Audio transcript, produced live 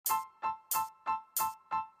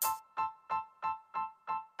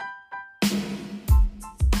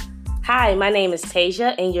Hi, my name is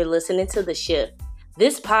Tasia, and you're listening to The Shift.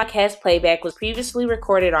 This podcast playback was previously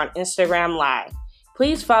recorded on Instagram Live.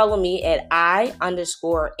 Please follow me at I_am_TEZYA.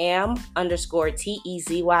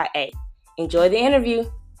 Enjoy the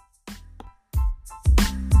interview.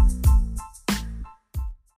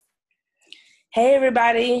 Hey,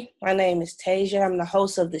 everybody. My name is Tasia. I'm the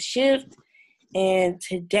host of The Shift, and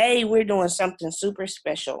today we're doing something super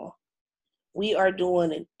special. We are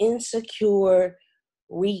doing an Insecure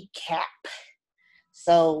recap.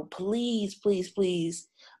 So please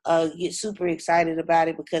get super excited about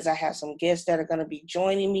it because I have some guests that are going to be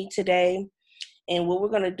joining me today. And what we're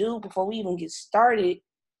going to do before we even get started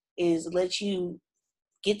is let you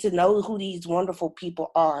get to know who these wonderful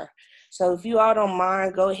people are. So if you all don't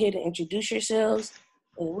mind, go ahead and introduce yourselves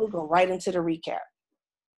and we'll go right into the recap.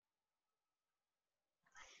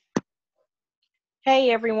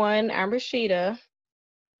 Hey everyone, I'm Rashida.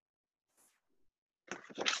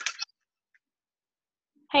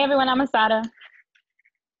 Hey everyone, I'm Asada.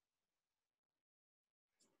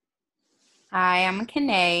 Hi, I'm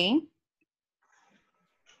Kanae.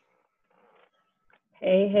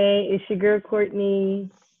 Hey, it's your girl Courtney.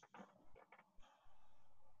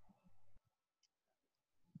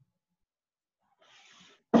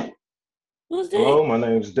 Who's that? Hello, my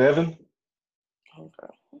name's Devin. Okay.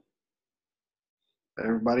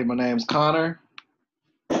 Everybody, my name's Connor.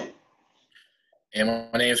 And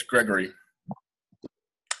my name's Gregory.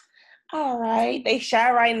 All right. They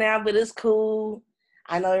shy right now, but it's cool.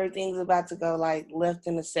 I know everything's about to go like left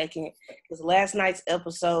in a second because last night's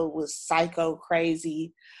episode was psycho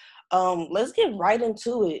crazy. Let's get right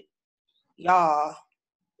into it, y'all.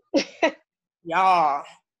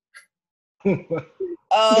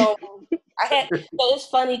 So it's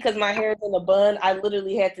funny because my hair's in a bun. I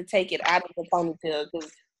literally had to take it out of the ponytail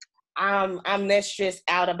because I'm that stressed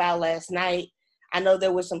out about last night. I know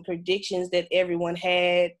there were some predictions that everyone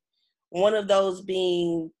had. One of those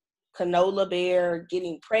being Canola Bear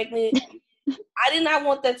getting pregnant. I did not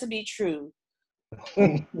want that to be true.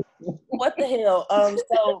 What the hell?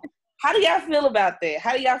 So how do y'all feel about that?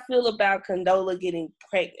 How do y'all feel about Condola getting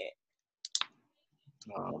pregnant?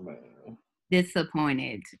 Oh man.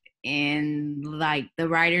 Disappointed. And like the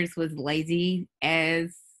writers was lazy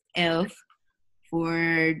as F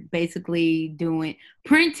for basically doing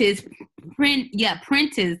Prentice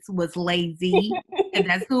was lazy. And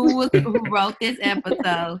that's who wrote this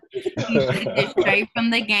episode. He took it straight from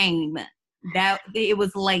the game. That it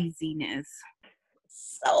was laziness.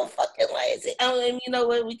 So fucking lazy. And you know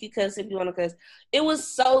what? We could cuss if you want to cuss. It was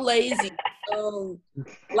so lazy.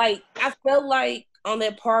 Like I felt like on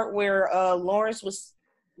that part where Lawrence was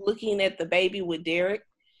looking at the baby with Derek,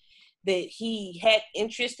 that he had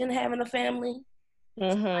interest in having a family.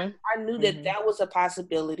 Mm-hmm. I knew that was a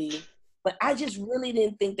possibility, but I just really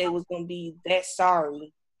didn't think they was gonna be that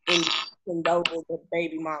sorry in Condola, the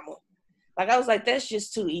baby mama. Like I was like, that's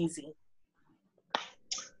just too easy.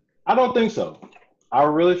 I don't think so. I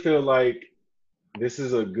really feel like this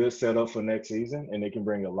is a good setup for next season, and it can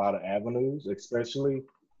bring a lot of avenues, especially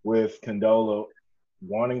with Condola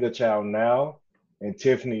wanting a child now and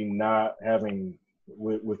Tiffany not having,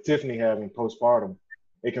 with Tiffany having postpartum,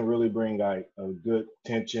 it can really bring like a good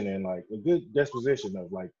tension and like a good disposition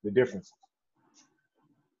of like the differences.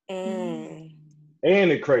 And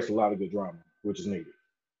it creates a lot of good drama, which is needed.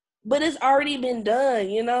 But it's already been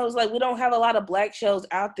done, you know? It's like we don't have a lot of black shows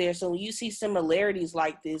out there, so when you see similarities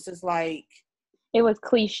like this, it's like... It was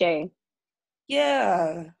cliche.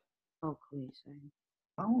 Yeah. Oh, cliche.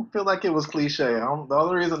 I don't feel like it was cliche. The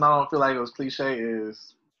only reason I don't feel like it was cliche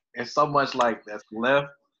is it's so much like that's left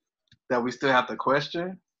that we still have to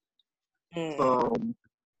question. So,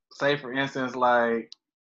 say for instance, like,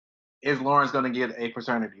 is Lawrence going to get a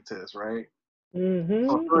paternity test, right?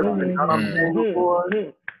 So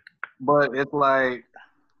sure, but it's like,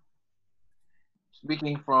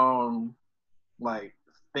 speaking from like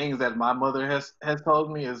things that my mother has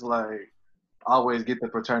told me is like, always get the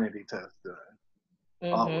paternity test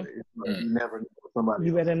done. Always. Like, you never know somebody.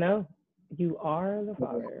 You better know. You are the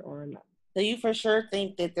father or not. Do you for sure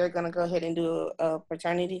think that they're going to go ahead and do a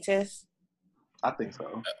paternity test? I think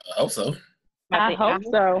so. I hope so. I hope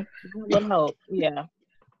so. I would hope. Yeah.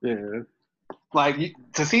 Yeah. Like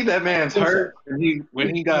to see that man's hurt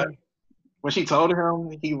when she told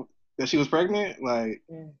him that she was pregnant, like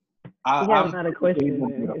he had a lot of questions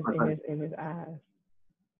in his eyes.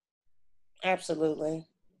 Absolutely.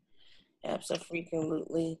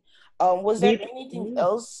 Was there anything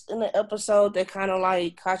else in the episode that kind of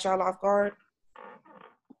like caught y'all off guard?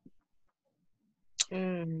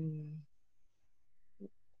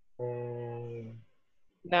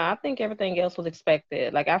 No, I think everything else was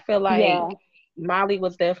expected. Like I feel like Yeah. Molly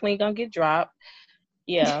was definitely gonna get dropped.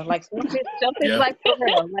 Yeah, like selfish, Yeah. like for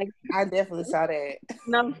real, like I definitely saw that.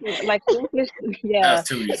 no, like selfish. Yeah, That's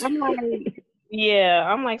too easy.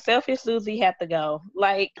 I'm like, selfish Susie had to go.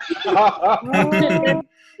 Like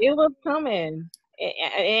it was coming.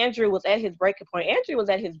 Andrew was at his breaking point. Andrew was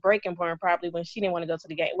at his breaking point probably when she didn't want to go to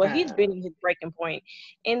the game. Well, he's been in his breaking point.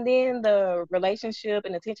 And then the relationship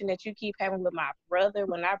and attention that you keep having with my brother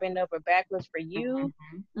when I've been over backwards for you,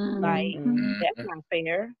 like Mhm. that's not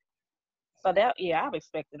fair. So that I'm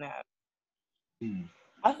expecting that.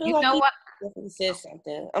 I feel You like know he what? definitely said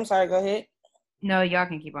something. I'm sorry, go ahead. No, y'all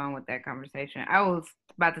can keep on with that conversation. I was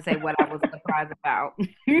about to say what I was surprised about.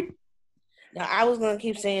 Now, I was going to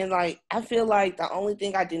keep saying, like, I feel like the only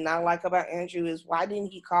thing I did not like about Andrew is why didn't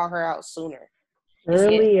he call her out sooner?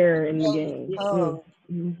 Earlier in the game.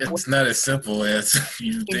 It's not as simple as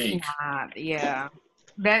you It's think. not, yeah.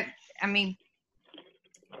 That I mean,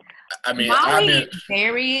 Molly Molly is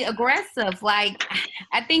very aggressive. Like,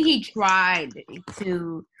 I think he tried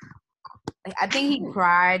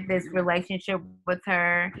this relationship with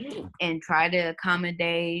her and tried to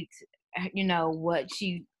accommodate, what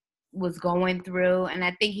she was going through. And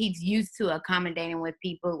I think he's used to accommodating with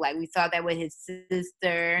people. Like we saw that with his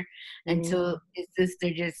sister until his sister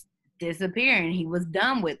just disappeared and he was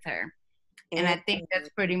done with her. And I think that's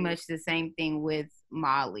pretty much the same thing with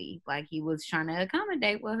Molly. Like he was trying to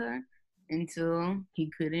accommodate with her until he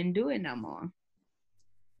couldn't do it no more.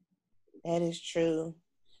 That is true.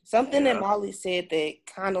 Something that Molly said that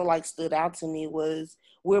kind of like stood out to me was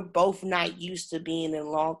we're both not used to being in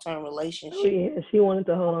long-term relationships. Yeah, she wanted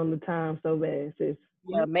to hold on to time so bad. Sis.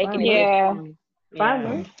 Yeah, making it. 5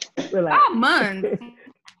 months? Relax. 5 months?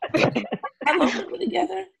 How long were we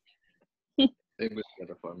together? They were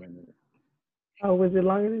together for a minute. Oh, was it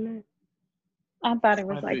longer than that? I thought it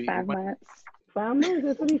was like 5 months. 5 months,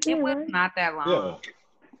 that's what he said, It was right? not that long.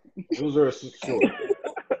 Yeah. It was very short.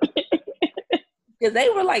 Because they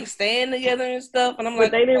were like staying together and stuff, and I'm But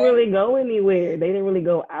like, they didn't really go anywhere. They didn't really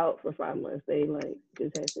go out for 5 months. They like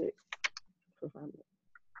just had sex for 5 months.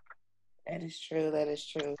 That is true. That is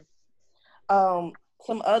true.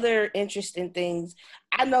 Some other interesting things.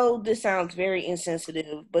 I know this sounds very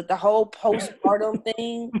insensitive, but the whole postpartum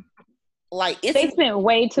thing, like They spent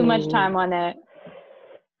way too much time on that.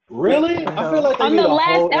 Really? I feel like they On need the a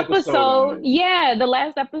last whole episode, on the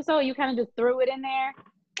last episode, you kind of just threw it in there.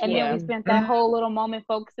 And then we spent that whole little moment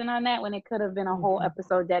focusing on that when it could have been a whole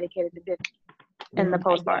episode dedicated to this in the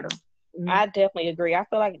postpartum. I definitely agree. I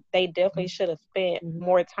feel like they definitely should have spent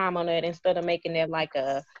more time on it instead of making it like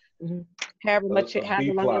a however long it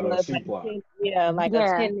was, like a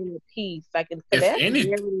 10-minute piece. Like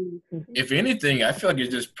if anything, I feel like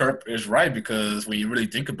it's just it's right because when you really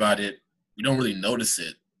think about it, you don't really notice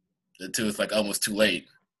it until it's like almost too late.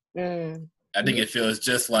 I think it feels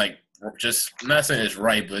I'm not saying it's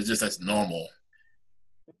right, but it's just that's normal.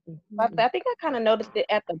 But I think I kind of noticed it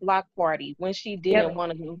at the block party when she didn't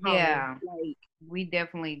want to go home. Yeah, like we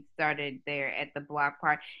definitely started there at the block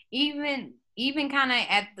party. Even kind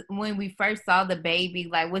of when we first saw the baby,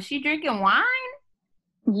 like was she drinking wine?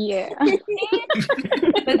 Yeah.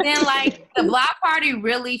 But then like the block party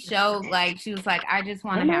really showed like she was like, I just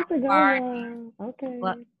want to have a party. Okay.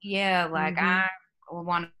 But, yeah, like I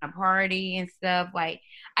want a party and stuff. Like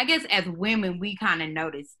I guess as women we kind of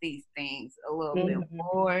notice these things a little bit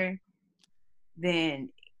more than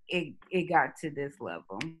it got to this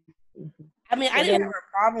level. I mean, I didn't have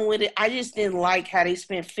a problem with it. I just didn't like how they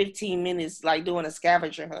spent 15 minutes like doing a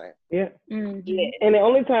scavenger hunt. Yeah. And the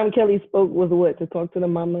only time Kelly spoke was what? To talk to the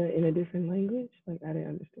mama in a different language? Like I didn't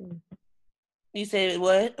understand. You said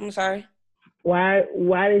what? I'm sorry. Why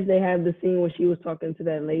did they have the scene where she was talking to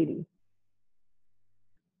that lady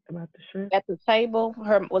about the shrimp at the table?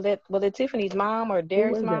 Was it Tiffany's mom or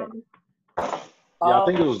Derek's mom? Yeah, I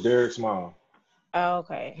think it was Derek's mom. Oh,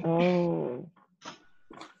 okay. Oh.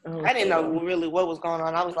 I didn't know really what was going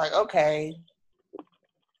on. I was like, okay,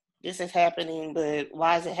 this is happening, but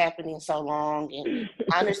why is it happening so long? And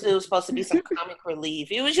I understood it was supposed to be some comic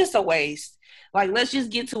relief. It was just a waste. Like, let's just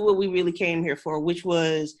get to what we really came here for, which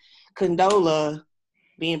was Condola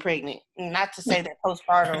being pregnant. Not to say that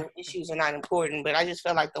postpartum issues are not important, but I just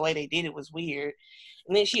felt like the way they did it was weird.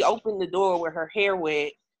 And then she opened the door with her hair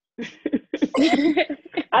wet.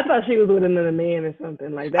 I thought she was with another man or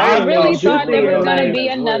something like that. I really thought there was going to be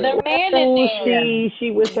another man in there.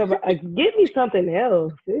 She was give me something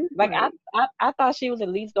else. Like I thought she was at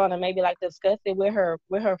least going to maybe like discuss it with her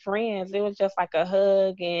friends. It was just like a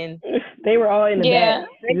hug and they were all in the back.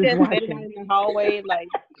 They just sitting in the hallway like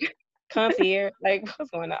concierge. Like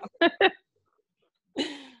what's going on?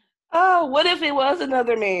 Oh, what if it was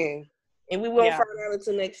another man and we won't find out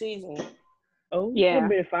until next season? Oh, yeah, would have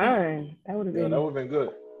been fine. That would have been. Yeah, that would have been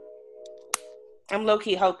good. I'm low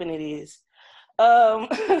key hoping it is.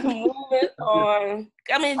 Moving on.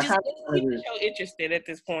 I mean, just keep the show interested at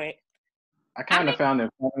this point. I kind of found it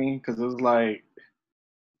funny because it was like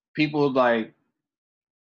people like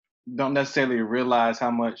don't necessarily realize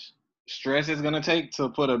how much stress it's gonna take to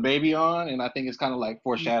put a baby on, and I think it's kind of like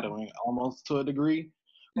foreshadowing almost to a degree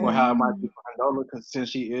for how it might be for Condola, because since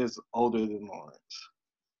she is older than Lawrence.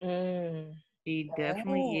 She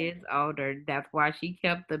definitely is older. That's why she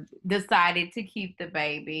decided to keep the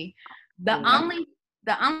baby. The only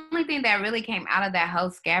thing that really came out of that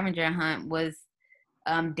whole scavenger hunt was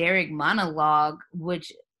Derek monologue,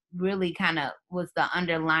 which really kind of was the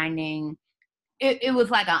underlining. It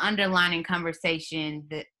was like an underlining conversation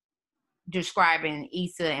that describing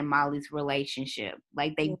Issa and Molly's relationship.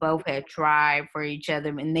 Like they both had tried for each other,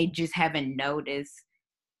 and they just haven't noticed.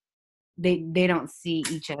 They don't see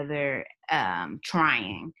each other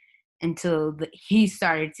trying until he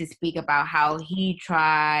started to speak about how he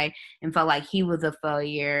tried and felt like he was a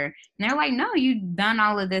failure. And they're like, no, you've done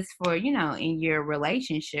all of this for, in your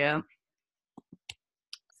relationship.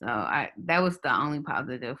 So that was the only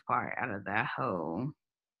positive part out of that whole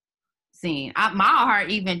scene. My heart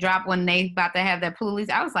even dropped when they about to have that police.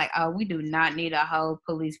 I was like, oh, we do not need a whole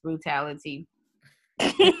police brutality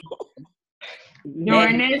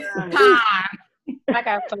during this time. I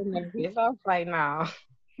got so nervous. I was like, no.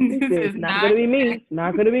 This is not gonna be me.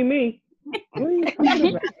 Not gonna be me. What are you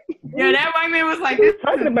talking about? Yeah, that white man was like, this is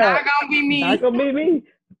not gonna be me. Not gonna be me.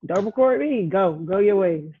 Don't record me. Go your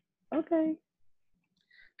ways. Okay.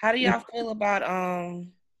 How do y'all feel about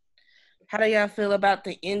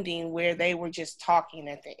the ending where they were just talking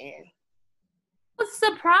at the end? I was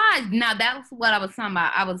surprised. Now that's what I was talking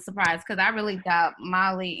about. I was surprised because I really thought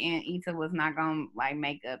Molly and Issa was not gonna like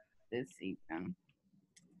make up this season.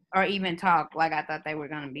 Or even talk. Like I thought they were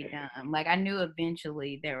gonna be done. Like I knew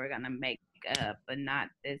eventually they were gonna make up, but not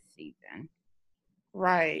this season.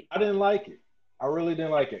 Right. I didn't like it. I really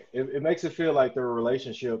didn't like it. It makes it feel like their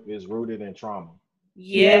relationship is rooted in trauma.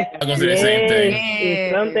 Yeah. I was gonna say the same thing.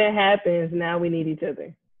 If something happens, now we need each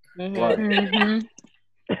other. Right.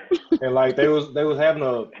 And like they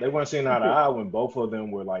weren't seeing eye to eye when both of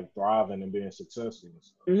them were like thriving and being successful.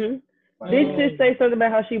 Did she say something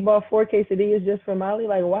about how she bought 4 quesadillas just for Molly?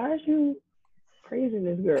 Like, why is you praising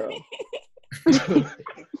this girl?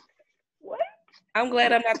 What? I'm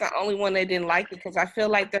glad I'm not the only one that didn't like it, because I feel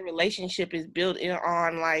like the relationship is built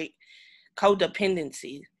on like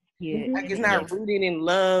codependency. Yeah. Like it's not rooted in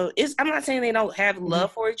love. I'm not saying they don't have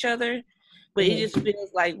love for each other, but it just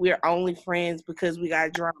feels like we're only friends because we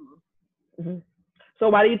got drama. So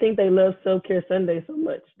why do you think they love Self Care Sunday so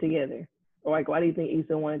much together? Or like, why do you think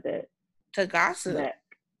Issa wanted that? To gossip.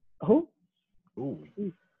 Who? Ooh.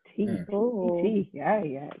 To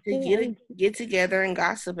get together and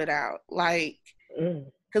gossip it out. Like,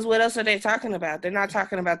 because what else are they talking about? They're not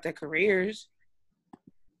talking about their careers.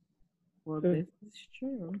 Well, this is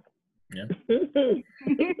true. Yeah.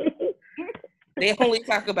 They only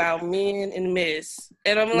talk about men and miss.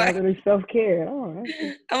 And I'm like, self-care. I'm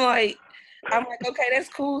like, okay, that's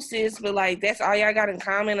cool, sis, but like that's all y'all got in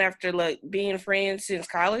common after like being friends since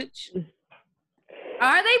college?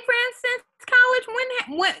 Are they friends since college?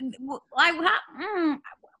 When like how?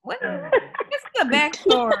 What's the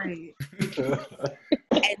backstory?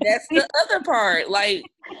 And that's the other part. Like,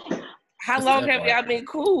 how long have y'all been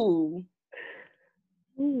cool?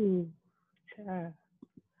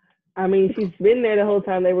 I mean, she's been there the whole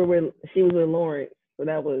time she was with Lawrence. So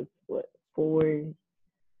that was what,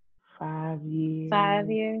 5 years? 5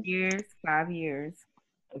 years. 5 years.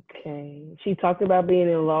 Okay. She talked about being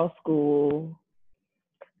in law school.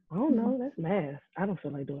 I don't know. That's math. I don't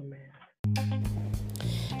feel like doing math.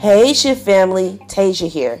 Hey, Shift family. Tasia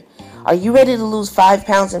here. Are you ready to lose 5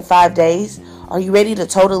 pounds in 5 days? Are you ready to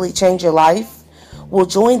totally change your life? Well,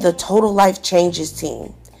 join the Total Life Changes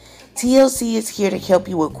team. TLC is here to help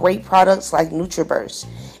you with great products like NutriBurst,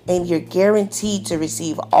 and you're guaranteed to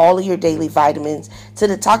receive all of your daily vitamins to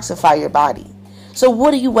detoxify your body. So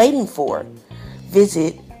what are you waiting for?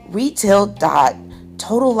 Visit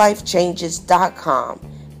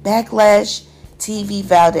retail.totallifechanges.com/TV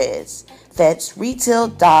Valdez. That's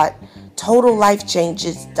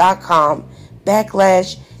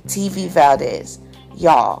retail.totallifechanges.com/TV Valdez.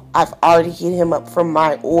 Y'all, I've already hit him up for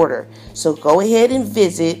my order. So go ahead and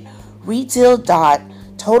visit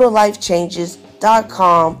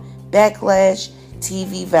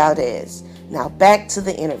retail.totallifechanges.com/TV Valdez. Now back to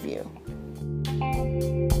the interview.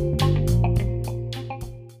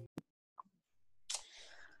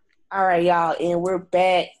 All right, y'all, and we're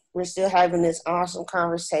back. We're still having this awesome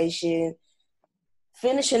conversation.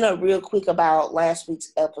 Finishing up real quick about last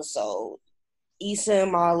week's episode. Issa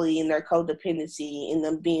and Molly and their codependency and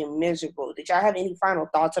them being miserable. Did y'all have any final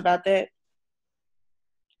thoughts about that?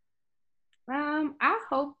 I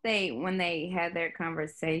hope when they had their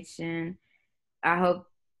conversation, I hope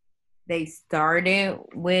they started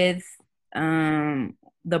with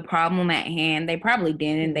the problem at hand. They probably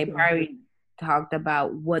didn't. They probably talked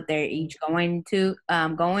about what they're each going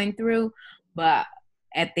through, but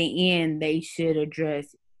at the end they should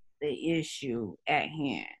address the issue at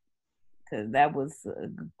hand, because that was a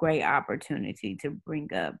great opportunity to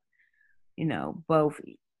bring up, both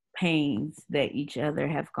pains that each other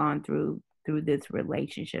have gone through this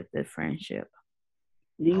relationship, this friendship.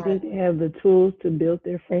 Do you think they have the tools to build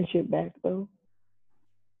their friendship back, though?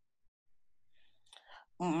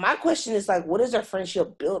 My question is, like, what is their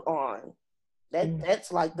friendship built on?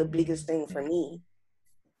 That's like the biggest thing for me.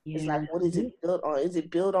 Yeah. It's like, what is it built on? Is it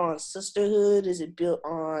built on sisterhood? Is it built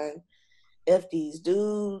on F these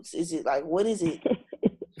dudes? Is it like, what is it?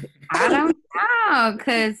 I don't know,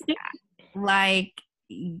 because like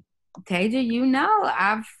Tasia,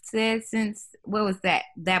 I've said since, what was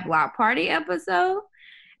that block party episode?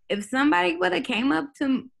 If somebody would have came up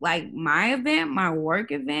to like my event, my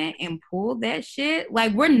work event, and pulled that shit,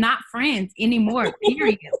 like, we're not friends anymore,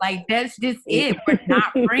 period. Like, that's just it. We're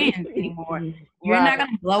not friends anymore. You're not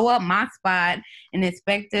gonna blow up my spot and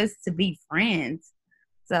expect us to be friends.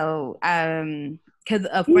 So, because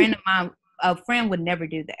a friend would never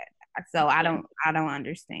do that. So I don't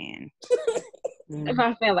understand.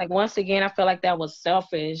 I feel like, once again, I feel like that was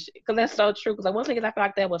selfish, because that's so true. Because once again, I feel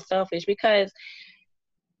like that was selfish, because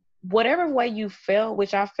whatever way you felt,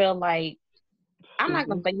 which I feel like, I'm not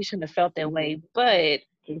gonna say you shouldn't have felt that way, but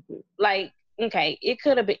like, okay, it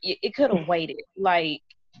could have waited. Like,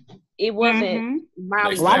 it wasn't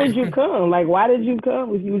my. Why did you come? Like, why did you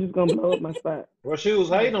come if you were just gonna blow up my spot? Well, she was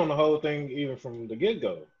hating on the whole thing even from the get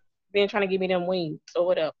go. Been trying to give me them wings. So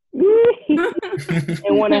what up?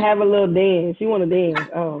 And want to have a little dance. She want to dance.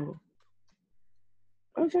 Oh,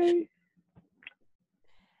 okay.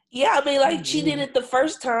 Yeah, I mean, like, she did it the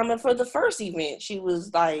first time, and for the first event, she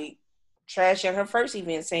was, like, trashing her first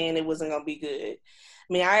event, saying it wasn't going to be good. I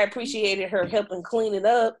mean, I appreciated her helping clean it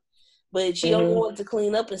up, but she only wanted to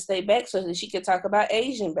clean up and stay back so that she could talk about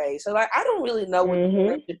Asian Bae. So, like, I don't really know what the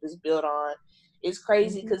friendship is built on. It's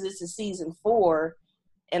crazy because it's a season 4,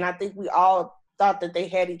 and I think we all thought that they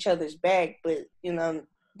had each other's back, but,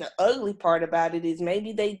 the ugly part about it is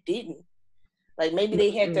maybe they didn't. Like, maybe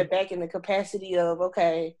they had their back in the capacity of,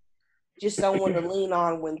 okay, just someone to lean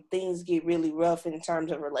on when things get really rough in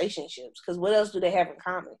terms of relationships. Because what else do they have in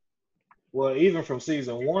common? Well, even from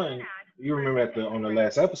season 1, you remember on the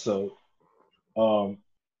last episode,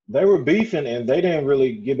 they were beefing and they didn't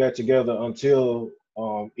really get back together until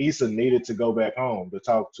Issa needed to go back home to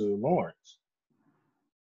talk to Lawrence.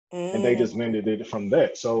 And they just mended it from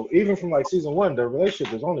that. So even from like season 1, the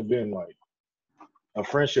relationship has only been like a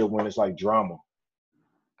friendship when it's like drama.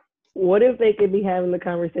 What if they could be having the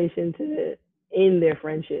conversation to end their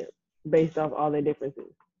friendship based off all their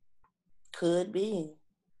differences? Could be.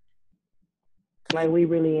 Like, we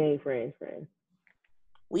really ain't friends.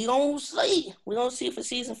 We gonna see. We gonna see for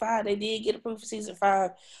season 5. They did get approved for season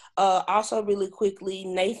 5. Also, really quickly,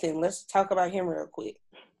 Nathan. Let's talk about him real quick.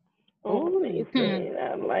 Oh, Nathan.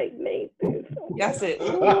 I like Nathan. That's it.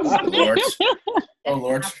 Oh,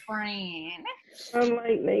 Lord. Friend. I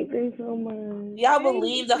like Nathan so much. Y'all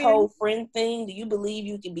believe the whole friend thing? Do you believe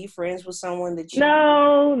you can be friends with someone that you...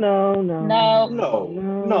 No.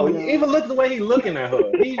 Even look at the way he's looking at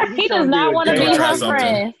her. He does not want to be her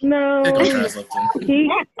friend. No.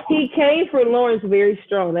 He came for Lawrence very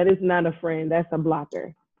strong. That is not a friend. That's a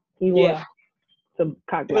blocker. He wants to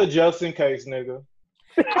cock block. Just in case, nigga.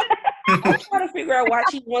 I'm trying to figure out why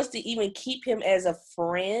she wants to even keep him as a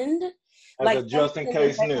friend. As like, a just in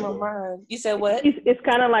case nigga. You said what? It's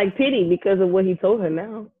kind of like pity because of what he told her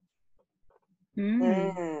now.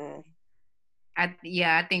 I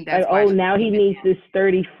think that's like, now he needs this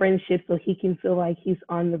sturdy friendship so he can feel like he's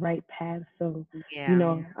on the right path. So, I'm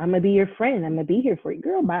going to be your friend. I'm going to be here for you.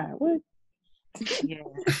 Girl, bye. What? Yeah,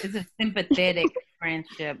 it's a sympathetic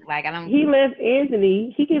friendship. Like, I don't... He left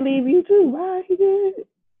Anthony. He can leave you too. Why? He did.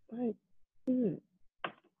 Like,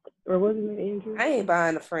 or wasn't it Andrew? I ain't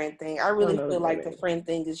buying the friend thing. I really feel like the friend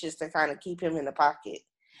thing is just to kind of keep him in the pocket.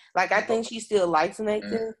 Like, I think she still likes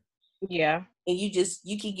Nathan. Yeah. And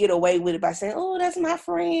you can get away with it by saying, oh, that's my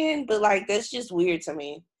friend. But, like, that's just weird to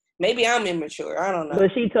me. Maybe I'm immature. I don't know.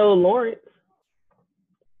 But she told Lawrence.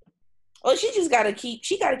 Well, she gotta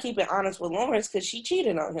keep it honest with Lawrence because she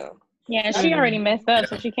cheated on him. Yeah, she already messed up,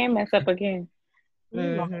 so she can't mess up again.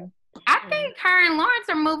 Mm-hmm. I think her and Lawrence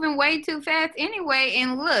are moving way too fast anyway.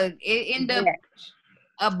 And look, it ended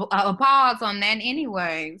up a pause on that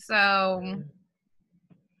anyway. So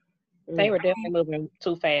they were definitely moving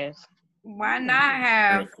too fast. Why not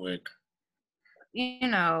have,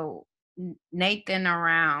 Nathan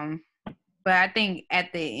around? But I think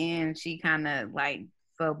at the end she kind of like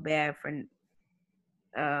felt bad for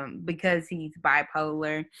because he's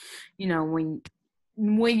bipolar.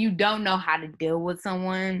 When you don't know how to deal with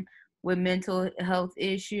someone with mental health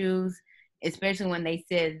issues, especially when they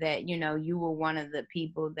said that, you were one of the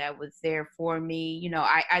people that was there for me.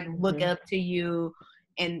 I look up to you,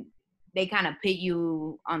 and they kind of put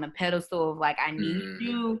you on a pedestal of like, I need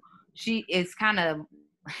you. She is kind of,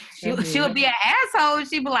 she'll be an asshole.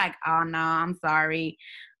 She'll be like, oh no, I'm sorry.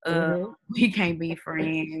 We can't be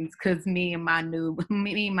friends because me and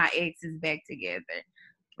my ex is back together.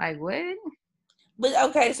 Like, what? But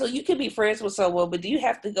okay, so you could be friends with someone, but do you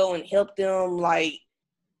have to go and help them? Like,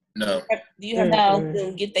 no. Do you have to help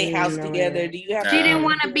them get their house together? Do you have? She didn't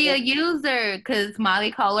want to be a user because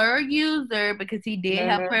Molly called her a user because he did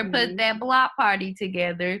help her put that block party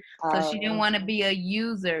together. So she didn't want to be a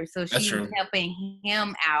user. So she was helping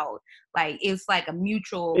him out. Like, it's like a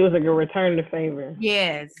mutual. It was like a return to favor.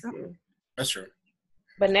 Yes. That's true.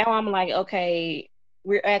 But now I'm like, okay,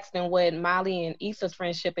 we're asking what Molly and Issa's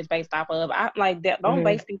friendship is based off of. I'm like, don't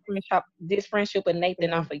base this friendship with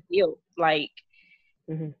Nathan off of guilt. Like,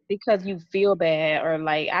 because you feel bad, or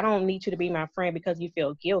like, I don't need you to be my friend because you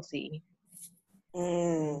feel guilty.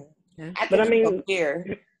 But I mean,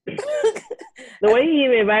 the way he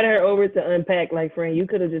even invited her over to unpack, like, friend, you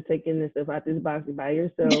could have just taken this stuff out this box by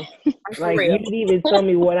yourself. Like, you didn't even tell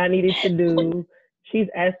me what I needed to do. She's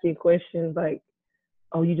asking questions like,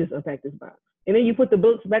 oh, you just unpacked this box. And then you put the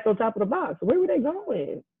books back on top of the box. Where were they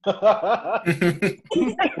going?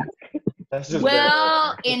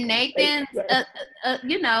 Well, in Nathan's,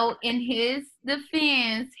 in his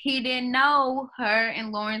defense, he didn't know her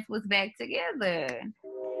and Lawrence was back together.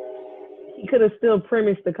 He could have still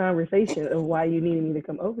premised the conversation of why you needed me to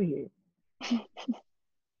come over here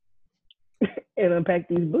and unpack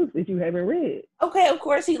these books that you haven't read. Okay, of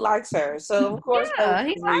course he likes her, so of course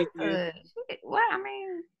he likes her. What I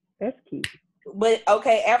mean, that's cute. But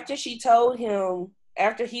okay, after he told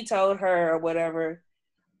her or whatever,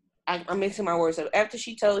 I'm mixing my words up. After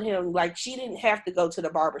she told him, like, she didn't have to go to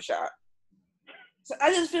the barbershop. So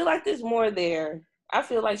I just feel like there's more there. I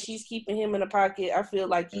feel like she's keeping him in the pocket. I feel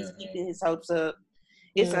like he's keeping his hopes up.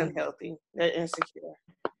 It's unhealthy. They're insecure.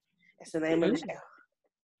 That's the name of the show.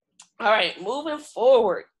 All right, moving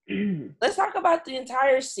forward. Let's talk about the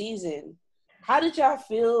entire season. How did y'all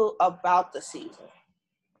feel about the season?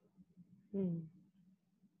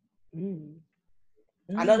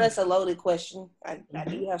 I know that's a loaded question. I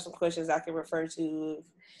do have some questions I can refer to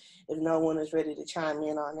if no one is ready to chime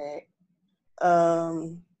in on that.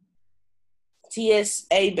 TSA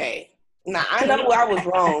Bay. Now, I know I was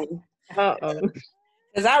wrong.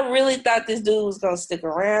 Because I really thought this dude was going to stick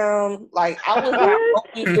around. Like, I was not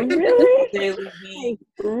open to necessarily be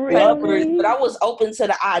lovers, but I was open to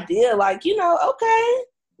the idea. Like, okay.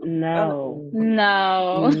 No.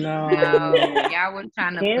 Y'all were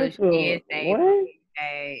trying to push TSA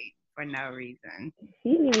for no reason.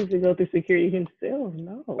 He needs to go through security himself.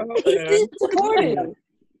 No. He did support him.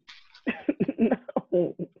 No.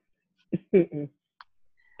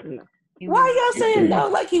 Why y'all saying no?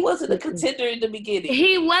 Like he wasn't a contender in the beginning.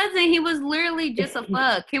 He wasn't. He was literally just a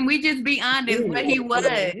fuck. Can we just be honest? What he was?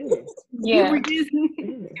 Yeah.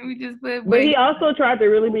 Can we just put? But he also tried to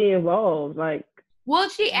really be involved. Like, well,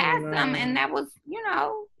 she asked him, and that was,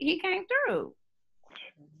 he came through.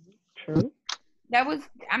 True. That was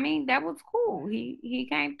cool. He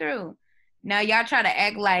came through. Now y'all try to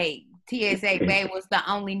act like TSA Bay was the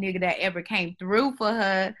only nigga that ever came through for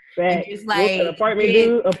her. And just like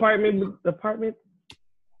apartment.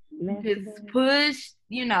 Just push,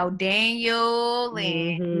 Daniel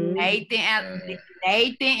and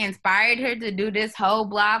Nathan inspired her to do this whole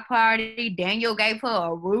block party. Daniel gave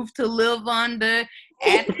her a roof to live under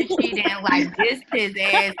after she didn't dissed his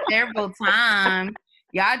ass several times.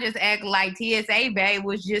 Y'all just act like TSA Bay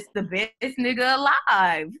was just the best nigga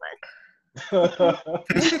alive.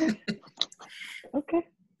 Okay.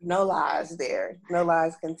 No lies there. No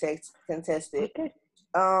lies contested. Okay.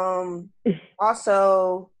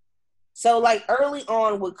 Also, so like early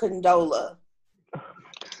on with Condola,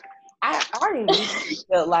 I really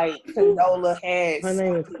felt like Condola had. Her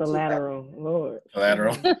name is Collateral. Lord.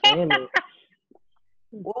 Collateral.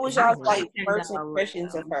 What was y'all's first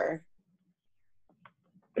impressions of her?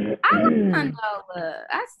 I like Condola.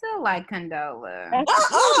 I still like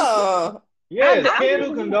Condola. Yes,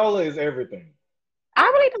 Candle Condola is everything. I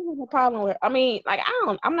really don't have a problem with. I mean, like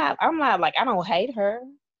I'm not like I don't hate her.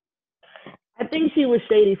 I think she was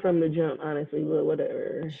shady from the jump, honestly, but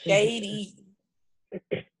whatever. Shady.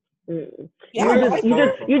 You Yeah,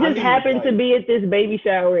 just happened to be at this baby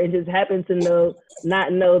shower and just happened to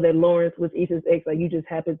not know that Lawrence was Issa's ex. Like you just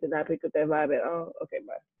happened to not pick up that vibe at all. Okay,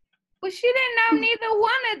 bye. Well, she didn't know neither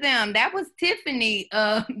one of them. That was Tiffany,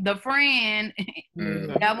 the friend.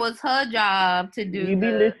 That was her job to do. You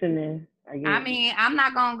be listening. I mean, I'm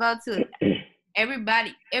not gonna go to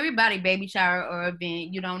everybody baby shower or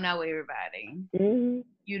event. You don't know everybody. Mm-hmm.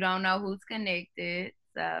 You don't know who's connected.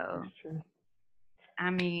 So, I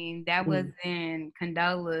mean, that was in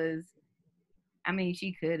Condola's. I mean,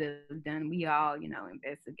 she could have done. We all,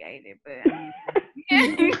 investigated, but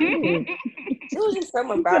it was just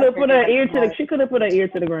something about. She could have put her ear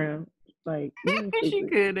to the ground. Like she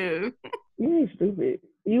could have. You ain't stupid.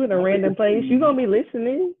 You in a random place. You gonna be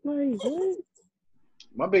listening? Like what?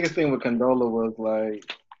 My biggest thing with Condola was like,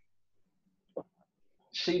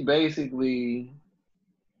 she basically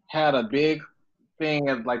had a big thing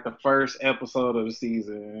at like the first episode of the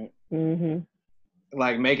season,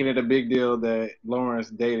 like making it a big deal that Lawrence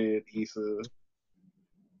dated Issa,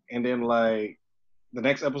 and then like the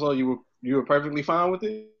next episode you were perfectly fine with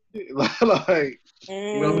it, like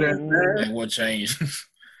what changed?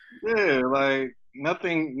 Yeah, like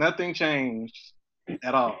nothing changed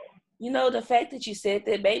at all. You know, the fact that you said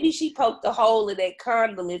that, maybe she poked a hole in that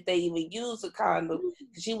condom if they even use a condom.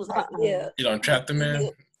 She was like, yeah. You don't trap the man?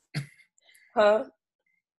 Huh?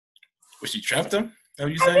 Was she trapped him? What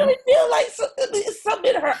you I saying? really feel like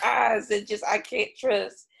something in her eyes that just I can't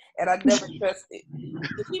trust, and I never trusted.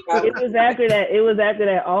 It was after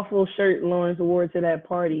that awful shirt Lawrence wore to that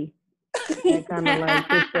party that kind of like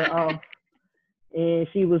pissed her off. And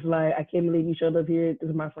she was like, I can't believe you showed up here. This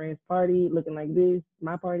is my friend's party, looking like this,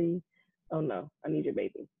 my party. Oh no, I need your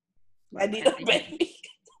baby. I need a baby.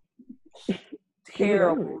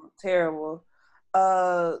 Terrible.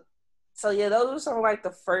 So yeah, those were some of like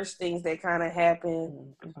the first things that kind of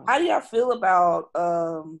happened. How do y'all feel about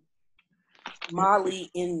Molly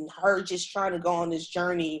and her just trying to go on this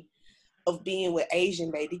journey of being with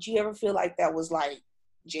Asian Bae? Did you ever feel like that was like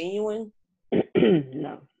genuine?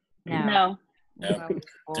 No. From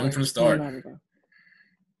the start.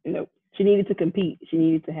 Nope. She needed to compete. She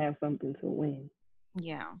needed to have something to win.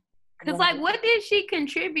 Yeah. Because, like, what did she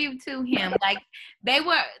contribute to him? Like,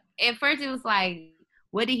 at first it was like,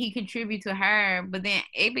 what did he contribute to her? But then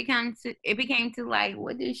it became to like,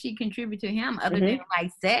 what did she contribute to him other than,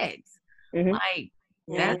 like, sex? Like,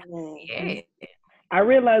 that's it. I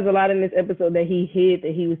realized a lot in this episode that he hid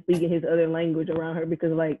that he was speaking his other language around her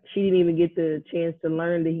because, like, she didn't even get the chance to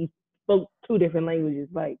learn that he spoke 2 different languages.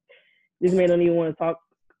 Like, this man don't even want to talk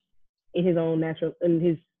in his own in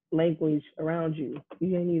his language around you.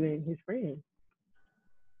 You ain't even his friend.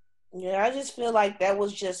 Yeah, I just feel like that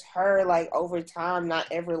was just her, like, over time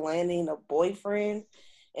not ever landing a boyfriend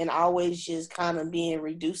and always just kind of being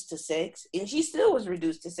reduced to sex. And she still was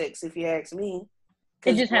reduced to sex, if you ask me.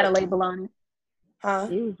 It just had a label on it. Huh?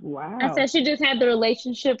 It was wild. I said she just had the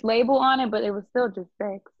relationship label on it, but it was still just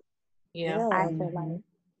sex. Yeah. I feel like.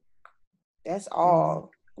 That's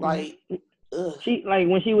all. Like, ugh. She like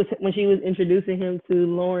when she was introducing him to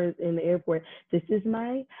Lawrence in the airport. This is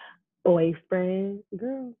my boyfriend,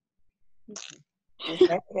 girl. Just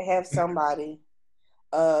happy to have somebody.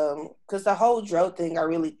 Because the whole Dro thing,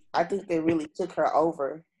 I think they really took her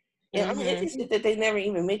over. And I'm interested that they never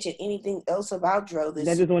even mentioned anything else about Dro.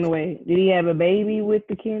 That just went away. Did he have a baby with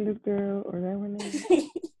the Candace girl or that one?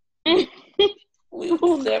 We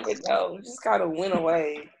will never know. It just kind of went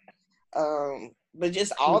away. But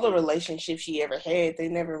just all the relationships she ever had, they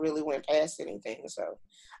never really went past anything. So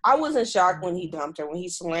I wasn't shocked when he dumped her, when he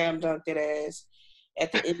slam dunked it ass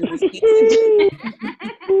at the end of the season.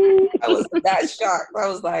 I was not shocked. I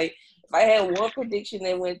was like, if I had one prediction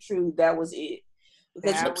that went true, that was it.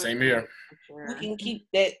 Because same here. Who can keep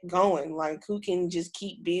that going? Like, who can just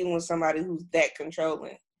keep being with somebody who's that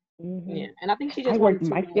controlling? Yeah, and I think she just worked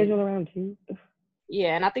my schedule around you.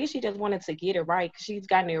 Yeah, and I think she just wanted to get it right because she's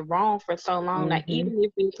gotten it wrong for so long. Like, even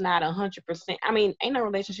if it's not 100%, I mean, ain't no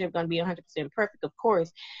relationship gonna be 100% perfect, of course.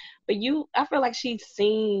 But I feel like she's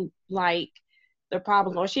seen like the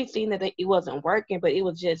problems, or she's seen that it wasn't working, but it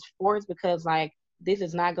was just forced because like this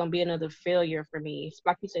is not gonna be another failure for me. It's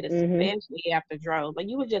like you said, especially after Dro. Like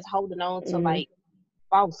you were just holding on to like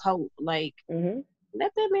false hope. Like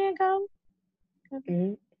let that man go.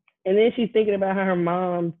 And then she's thinking about how her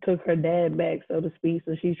mom took her dad back, so to speak.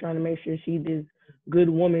 So she's trying to make sure she just good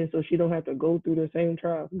woman so she don't have to go through the same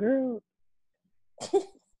trial. Girl,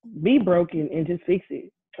 be broken and just fix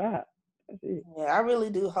it. Stop. That's it. Yeah, I really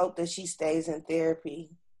do hope that she stays in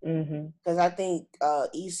therapy. Because I think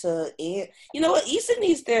Issa and you know what, Issa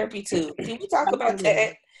needs therapy too. Can we talk about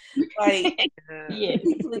that? Like,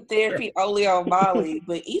 people in therapy only on Molly,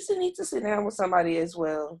 but Issa needs to sit down with somebody as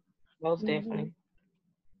well. Most definitely.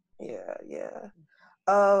 Yeah.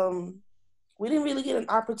 We didn't really get an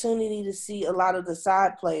opportunity to see a lot of the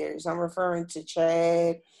side players. I'm referring to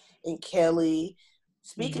Chad and Kelly.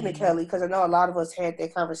 Speaking of Kelly, because I know a lot of us had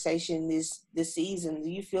that conversation this season. Do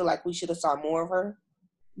you feel like we should have saw more of her?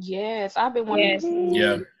 Yes, I've been wanting to see.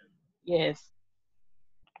 Yeah. Yes.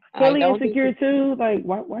 Kelly insecure too. Like,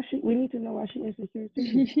 why should we need to know why she insecure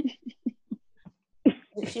too?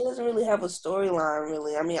 She doesn't really have a storyline,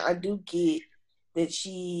 really. I mean, I do get that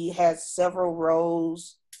she has several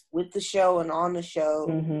roles with the show and on the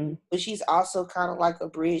show, but she's also kind of like a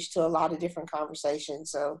bridge to a lot of different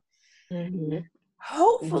conversations. So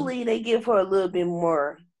hopefully they give her a little bit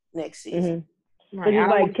more next season. Because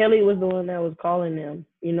it's like Kelly was the one that was calling them.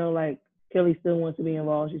 You know, like Kelly still wants to be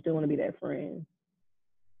involved. She still want to be that friend.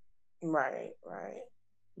 Right.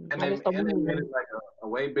 And they made it like a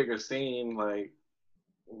way bigger scene, like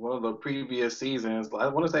one of the previous seasons. I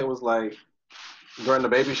want to say it was like during the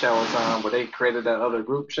baby shower time where they created that other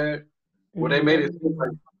group chat where they made it seem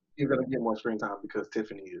like she's gonna get more screen time because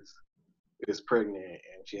Tiffany is pregnant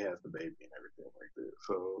and she has the baby and everything like that.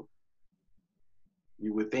 So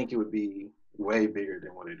you would think it would be way bigger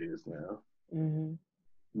than what it is now.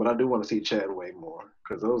 But I do want to see Chad way more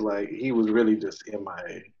because it was like he was really just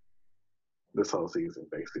MIA this whole season,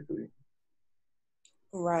 basically.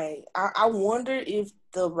 Right. I wonder if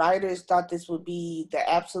the writers thought this would be the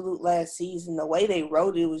absolute last season. The way they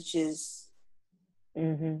wrote it was just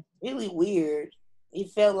really weird.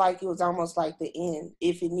 It felt like it was almost like the end,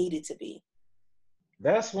 if it needed to be.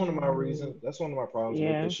 That's one of my reasons. That's one of my problems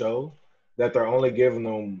with the show, that they're only giving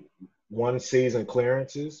them one season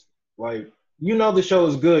clearances. Like, you know, the show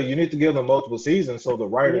is good. You need to give them multiple seasons so the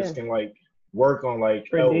writers can like work on like,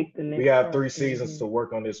 oh, we got 3 seasons to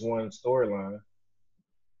work on this one storyline.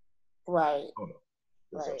 Right.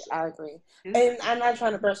 Right. I agree. And I'm not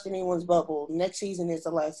trying to burst anyone's bubble. Next season is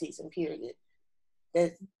the last season, period.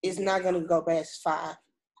 That is not going to go past 5.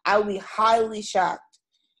 I would be highly shocked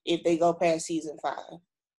if they go past season 5.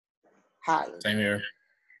 Highly. Same here.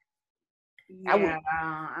 I would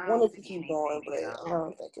want it to keep going, but I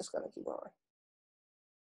don't think it's going to keep going.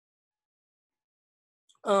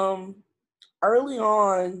 Early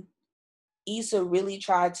on, Issa really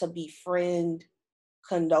tried to befriend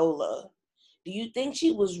Condola. Do you think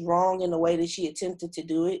she was wrong in the way that she attempted to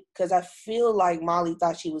do it? Because I feel like Molly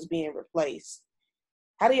thought she was being replaced.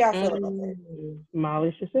 How do y'all feel about that?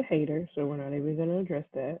 Molly's just a hater, so we're not even going to address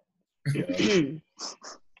that.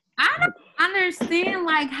 I don't understand.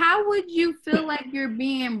 Like, how would you feel like you're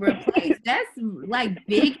being replaced? That's like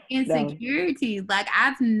big insecurities. Like,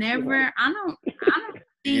 I've never. I don't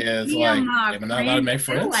think it's like my not allowed to make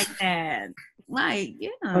friends like that. Like,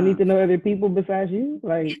 I need to know other people besides you.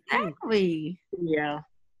 Like, exactly. Yeah.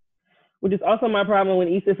 Which is also my problem when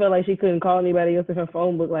Issa felt like she couldn't call anybody else in her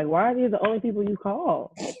phone book. Like, why are these the only people you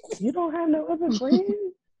call? You don't have no other friends?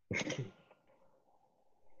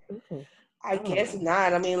 I guess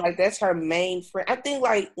not. I mean, like, that's her main friend. I think,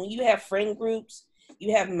 like, when you have friend groups,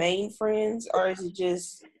 you have main friends, or is it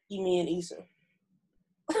just me and Issa?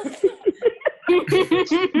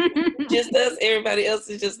 Just us, everybody else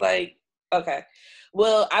is just like, okay.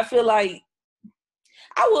 Well, I feel like,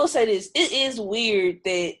 I will say this. It is weird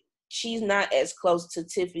that she's not as close to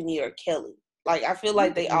Tiffany or Kelly. Like, I feel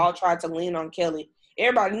like they all tried to lean on Kelly.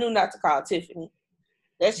 Everybody knew not to call Tiffany.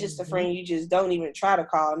 That's just a friend you just don't even try to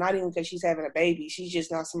call. Not even because she's having a baby. She's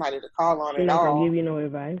just not somebody to call on at all. She's not going to give you no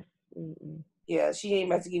advice. Yeah, she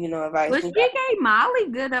ain't about to give you no advice. But she gave Molly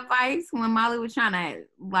good advice when Molly was trying to,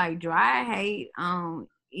 like, dry hate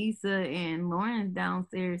Issa and Lawrence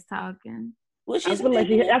downstairs talking. I feel like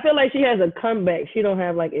she has a comeback. She don't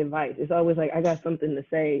have, like, advice. It's always like, I got something to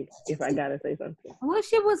say if I got to say something. Well,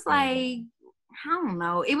 she was like, I don't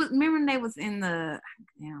know. It was, remember they was in the,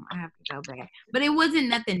 damn, I have to go back. But it wasn't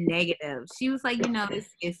nothing negative. She was like, you know, there's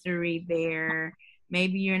history there.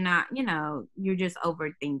 Maybe you're not, you know, you're just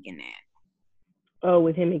overthinking it. Oh,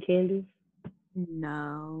 with him and Candace?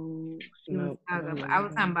 No. I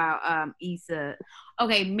was talking about Issa.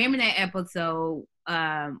 Okay, remember that episode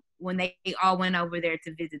when they all went over there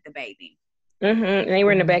to visit the baby? And they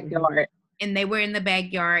were in the backyard. And they were in the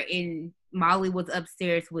backyard, and Molly was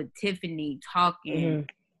upstairs with Tiffany talking.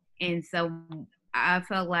 And so I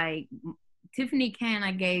felt like Tiffany kind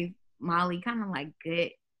of gave Molly kind of like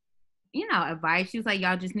good, advice. She was like,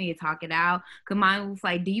 y'all just need to talk it out. Cause Molly was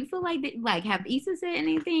like, do you feel like have Issa said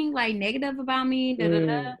anything like negative about me? Da, da,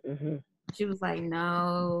 da. Mm-hmm. She was like,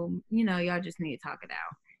 no, y'all just need to talk it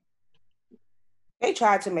out. They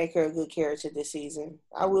tried to make her a good character this season.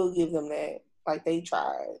 I will give them that. Like, they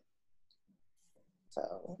tried.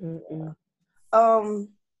 So,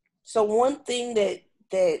 so one thing that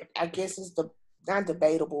I guess is not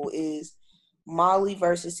debatable is Molly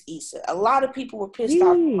versus Issa. A lot of people were pissed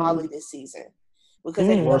off at Molly this season because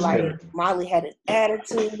they felt like Molly had an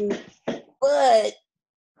attitude, but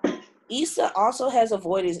Issa also has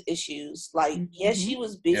avoidance issues. Like, yes, she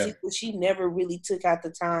was busy, but she never really took out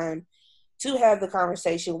the time to have the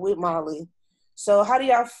conversation with Molly. So how do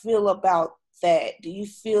y'all feel about that? Do you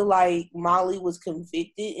feel like Molly was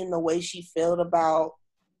convicted in the way she felt about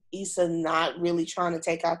Issa not really trying to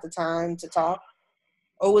take out the time to talk?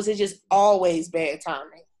 Or was it just always bad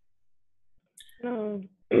timing? I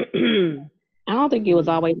don't think it was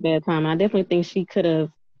always bad timing. I definitely think she could have.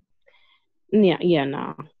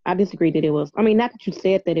 No. I disagree that it was. I mean, not that you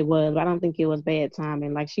said that it was, but I don't think it was bad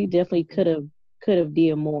timing. Like, she definitely could have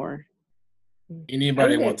did more.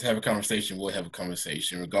 Anybody that wants to have a conversation will have a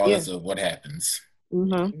conversation, regardless of what happens.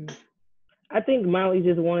 Mm-hmm. I think Molly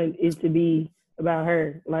just wanted it to be about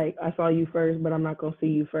her. Like, I saw you first, but I'm not gonna see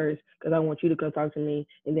you first because I want you to come talk to me,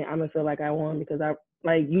 and then I'm gonna feel like I won because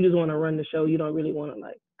you just want to run the show. You don't really want to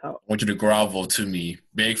like talk. I want you to grovel to me,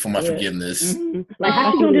 beg for my forgiveness. Mm-hmm. Like,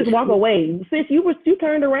 how you gonna just walk away? Sis, you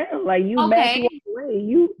turned around, like you back to walk away.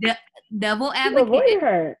 You devil advocate. Avoid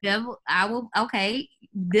her.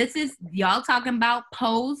 This is y'all talking about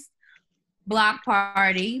post block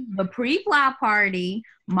party, the pre-block party.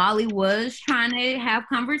 Molly was trying to have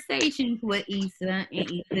conversations with Issa,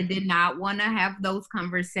 and Issa did not want to have those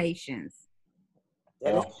conversations.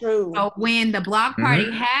 That is true. So when the block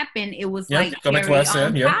party happened, it was like go back to what I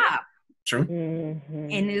said. Top. True. Mm-hmm.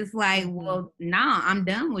 And it's like, well, nah, I'm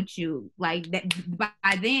done with you. Like that.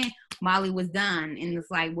 By then, Molly was done, and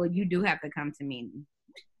it's like, well, you do have to come to me.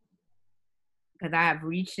 Because I have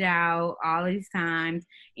reached out all these times.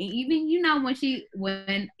 And even,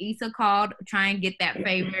 when Issa called, try and get that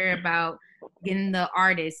favor about getting the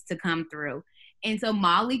artist to come through. And so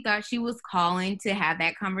Molly thought she was calling to have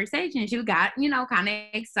that conversation. She got, kind of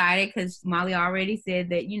excited because Molly already said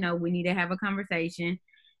that, we need to have a conversation.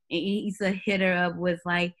 And Issa hit her up with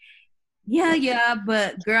like, yeah,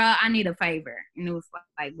 but girl, I need a favor. And it was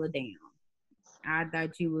like, well, damn. I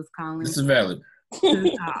thought you was calling. This is valid.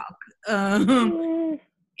 To talk. And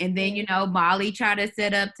then, Molly tried to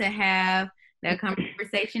set up to have that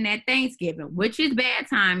conversation at Thanksgiving, which is bad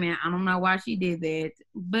timing. I don't know why she did that,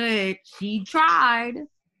 but she tried.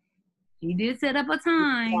 She did set up a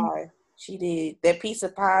time. She did. That piece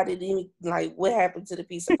of pie didn't even, like, what happened to the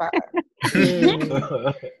piece of pie?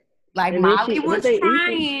 Like, Molly was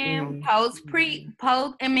trying pre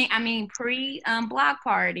block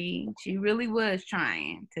party. She really was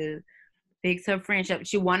trying to fix her friendship.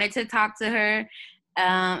 She wanted to talk to her.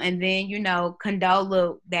 And then,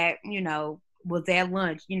 Condola that, was at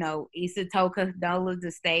lunch. Issa told Condola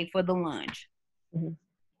to stay for the lunch. Mm-hmm.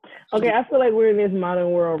 Okay, I feel like we're in this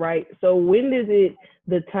modern world, right? So when is it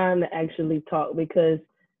the time to actually talk? Because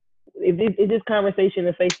if this conversation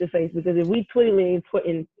is face-to-face, because if we twiddling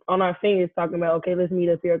on our fingers talking about, okay, let's meet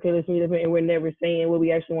up here, and we're never saying what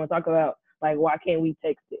we actually want to talk about, like, why can't we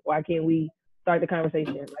text it? Why can't we start the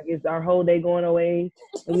conversation? Like, is our whole day going away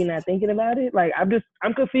and we're not thinking about it? Like,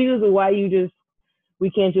 I'm confused with why we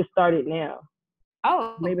can't just start it now.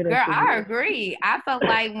 Oh, maybe girl, I agree. I felt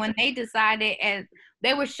like when they decided and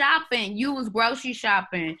they were shopping, you was grocery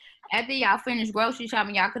shopping. After y'all finished grocery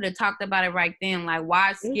shopping, y'all could have talked about it right then. Like,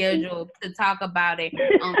 why schedule to talk about it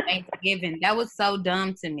on Thanksgiving? That was so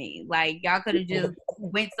dumb to me. Like, y'all could have just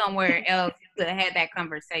went somewhere else to have that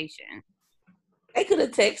conversation. They could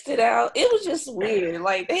have texted out. It was just weird.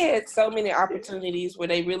 Like, they had so many opportunities where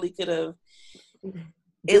they really could have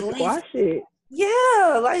at least watch it.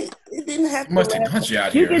 Yeah, like, it didn't have to. Must have you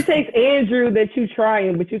out here. You can text Andrew that you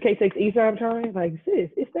trying, but you can't text Issa I'm trying. Like, sis,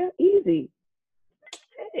 it's that easy.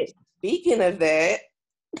 Hey. Speaking of that,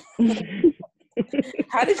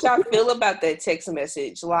 how did y'all feel about that text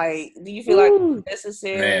message? Like, do you feel like it's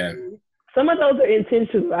necessary? Man. Some of those are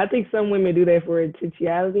intentional. I think some women do that for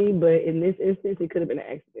intentionality, but in this instance, it could have been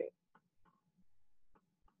an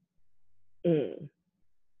accident.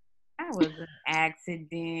 That was an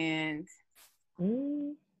accident. I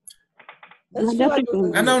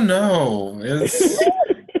don't know.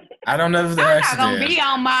 I don't know if the accident. I'm not gonna be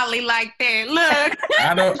on Molly like that. Look.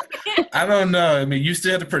 I don't know. I mean, you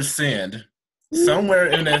still have to pretend. somewhere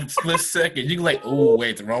in that split second, you can like, oh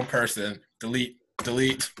wait, the wrong person. Delete.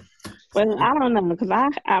 Well, I don't know because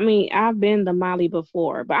I mean I've been the Molly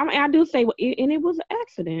before, but I do say and it was an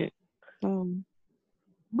accident.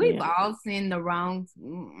 We've all seen the wrong.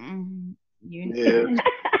 You Yeah.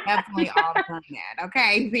 definitely all done that.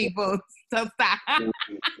 Okay, people. So stop.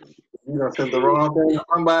 You done said the wrong thing to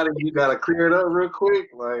somebody, you gotta clear it up real quick.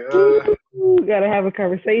 Like, You gotta have a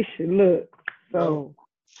conversation. Look, so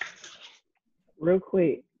real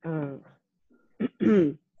quick. Yeah,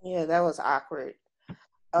 that was awkward.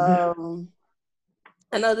 I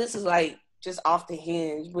know this is like just off the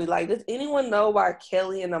hinge, but like, does anyone know why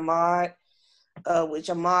Kelly and Ahmad, which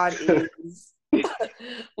Ahmad is,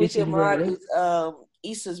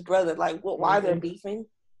 Issa's brother, like why they're beefing?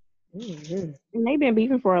 And they've been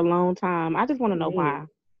beefing for a long time. I just want to know why.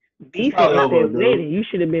 Beefing at their wedding. You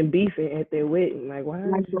should have been beefing at their wedding. Like, why?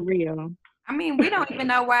 Like, for real. I mean, we don't even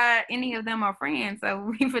know why any of them are friends,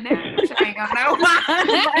 so we for them ain't gonna know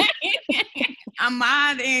why.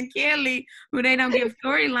 Ahmad and Kelly, who they don't give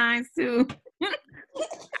storylines to,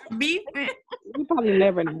 beefing. You probably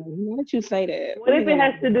never know. Why did you say that? What if it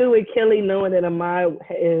has to do with Kelly knowing that Ahmad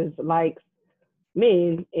likes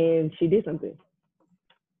men and she did something?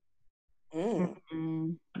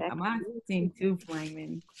 Ahmad seemed too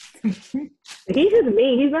flaming. He's just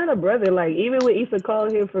mean. He's not a brother. Like, even when Issa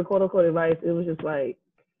called him for quote unquote advice, it was just like,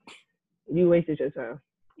 you wasted your time.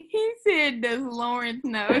 He said, "Does Lawrence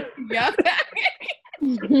know?"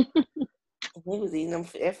 He was eating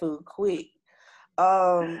that food quick.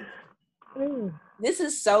 This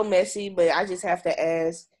is so messy, but I just have to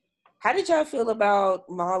ask, how did y'all feel about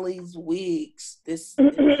Molly's wigs?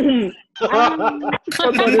 Come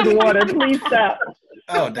on this water, please stop.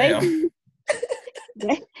 Oh damn.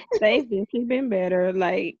 They've been better.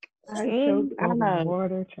 Like, I don't know.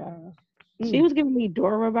 Water, child. She was giving me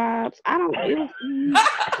Dora vibes. I don't.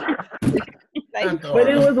 But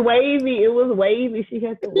it was wavy. It was wavy. She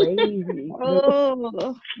had the wavy.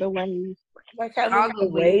 Oh, the wave. Like how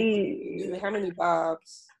many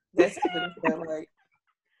bobs? That's what it felt like.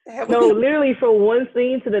 No, literally from one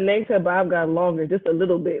scene to the next, her bob got longer, just a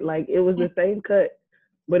little bit. Like, it was the same cut,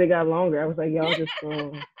 but it got longer. I was like, y'all just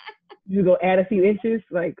you go add a few inches.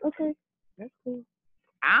 Like, okay, that's cool.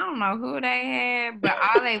 I don't know who they had, but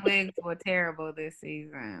all their wigs were terrible this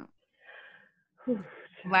season.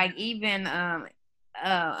 Like, even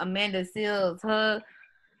Amanda Seales, her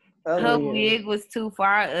wig was too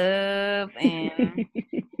far up, and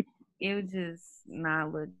it was just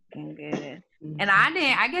not looking good. And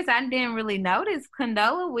I guess I didn't really notice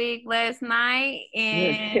Condola wig last night.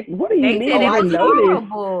 And what do you mean? You didn't notice?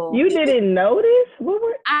 You didn't notice?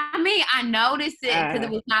 I mean, I noticed it because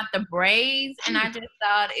it was not the braids, and I just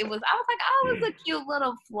thought it was. I was like, oh, it was a cute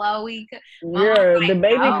little flowy. Yeah, like, the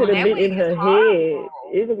baby could have been in her head.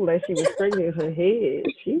 It looked like she was pregnant in her head.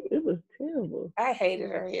 It was terrible. I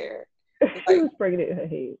hated her hair. She was pregnant in her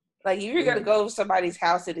head. Like, if you're gonna go to somebody's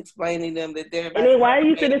house and explaining them that they're. And then why are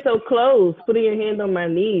you sitting so close, putting your hand on my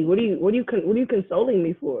knee? What are you consoling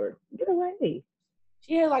me for? Get away.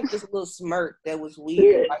 She had like this little smirk that was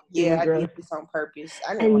weird. Like, I did this on purpose.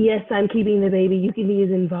 And yes, I'm keeping the baby. You can be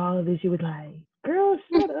as involved as you would like. Girl,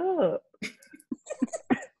 shut up.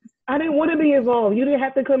 I didn't want to be involved. You didn't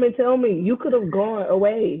have to come and tell me. You could have gone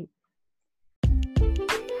away.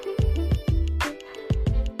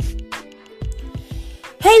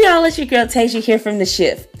 Hey y'all, it's your girl Tasia here from The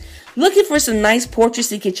Shift. Looking for some nice portraits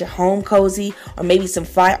to get your home cozy, or maybe some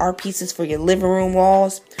fine art pieces for your living room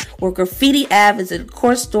walls? Well, Graffiti Ave is a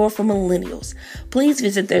decor store for millennials. Please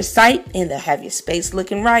visit their site and they'll have your space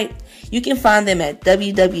looking right. You can find them at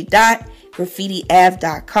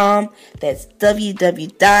www.graffitiave.com. That's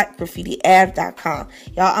www.graffitiave.com.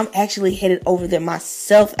 Y'all, I'm actually headed over there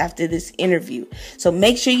myself after this interview. So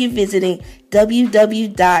make sure you're visiting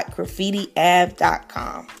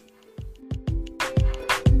www.graffitiave.com.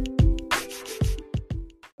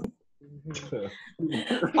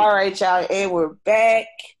 All right, y'all, and we're back.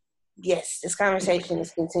 Yes, this conversation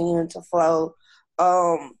is continuing to flow.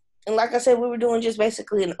 And like I said, we were doing just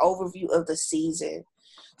basically an overview of the season.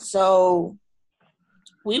 So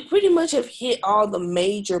we pretty much have hit all the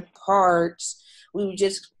major parts. We were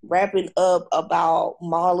just wrapping up about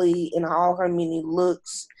Molly and all her many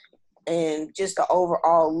looks and just the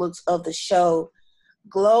overall looks of the show.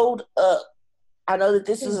 Glowed up. I know that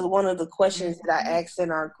this is one of the questions that I asked in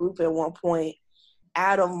our group at one point.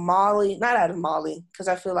 Not out of Molly, because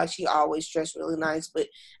I feel like she always dressed really nice, but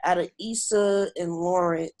out of Issa and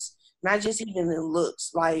Lawrence, not just even in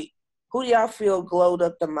looks, like, who do y'all feel glowed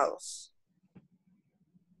up the most?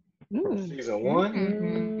 From season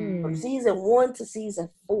 1? From season 1 to season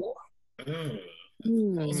 4.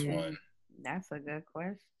 Close one. That's a good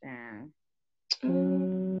question.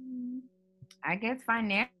 Mm. I guess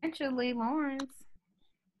financially, Lawrence.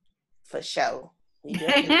 For sure. He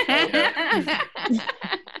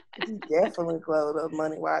definitely glowed up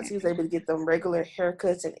money wise. He was able to get them regular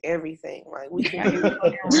haircuts and everything. Like we can real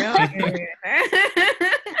good.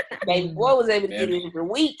 Baby boy was able to get it every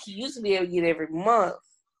week. He used to be able to get it every month.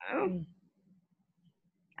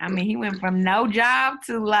 I mean, he went from no job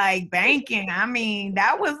to like banking. I mean,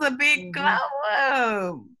 that was a big glow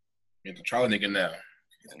up. Get the Charlie nigga now.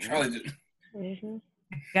 Charlie.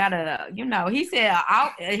 Got a, he said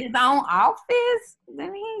his own office.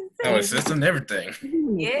 Assistant and everything.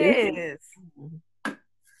 Yes.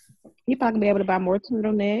 He probably be able to buy more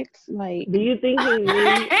turtlenecks. Like, do you think he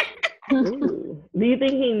knew? Do you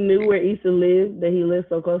think he knew where Issa lived? That he lived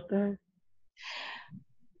so close to her?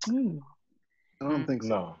 I don't think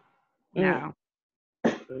so. No.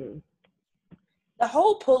 The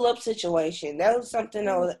whole pull-up situation, that was something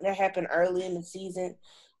that happened early in the season.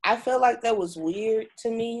 I felt like that was weird to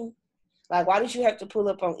me. Like, why did you have to pull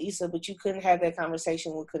up on Issa, but you couldn't have that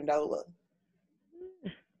conversation with Condola?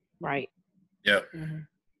 Right. Yep.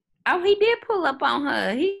 Oh, he did pull up on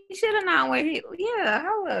her. He should have known where he. Yeah,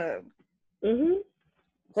 hold up.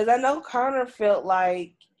 Because I know Connor felt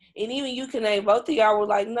like, and even you can name both of y'all were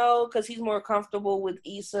like, no, because he's more comfortable with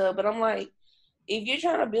Issa. But I'm like, if you're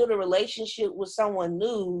trying to build a relationship with someone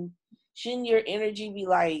new, shouldn't your energy be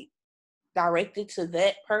like directed to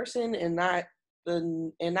that person and not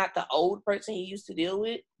the old person you used to deal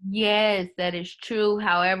with? Yes, that is true.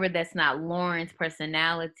 However, that's not Lauren's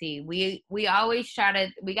personality. We always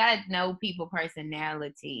we gotta know people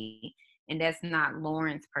personality, and that's not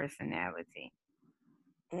Lauren's personality.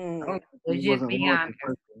 Let's just be honest.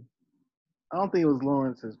 I don't think it was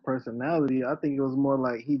Lawrence's personality. I think it was more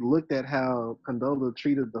like he looked at how Condola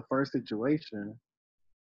treated the first situation,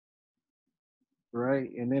 right?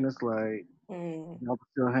 And then it's like, y'all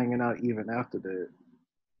still hanging out even after that,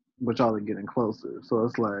 but y'all are getting closer. So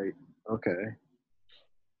it's like, okay.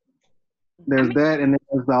 There's that, and then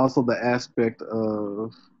there's also the aspect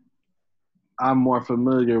of I'm more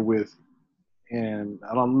familiar with, and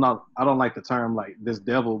I don't like the term like this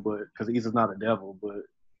devil, but because Issa's not a devil, but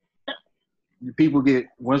people get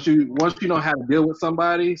once you know how to deal with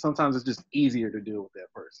somebody, sometimes it's just easier to deal with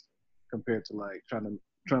that person compared to like trying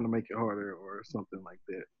to make it harder or something like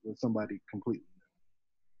that with somebody completely.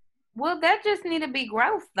 Well, that just need to be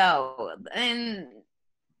growth though, and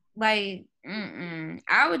like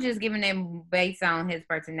I was just giving him based on his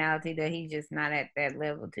personality that he's just not at that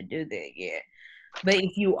level to do that yet. But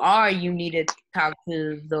if you are, you need to talk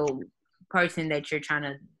to the person that you're trying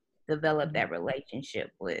to develop that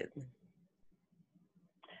relationship with.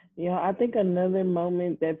 Yeah, I think another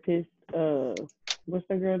moment that pissed what's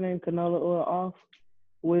the girl named Canola Oil off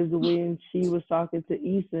was when she was talking to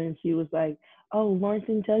Issa and she was like, "Oh, Lawrence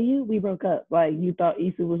didn't tell you we broke up." Like you thought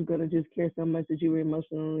Issa was gonna just care so much that you were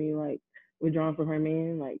emotionally like withdrawn from her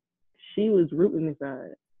man. Like she was rooting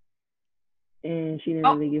inside, and she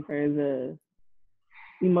didn't really give her the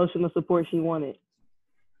emotional support she wanted.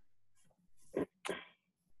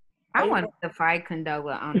 I wanted to fight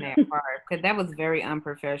Condola on that part because that was very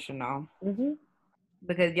unprofessional.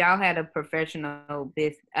 Because y'all had a professional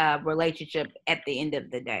relationship at the end of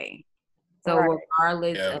the day. So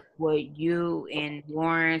regardless of what you and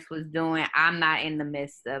Lawrence was doing, I'm not in the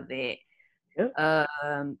midst of it.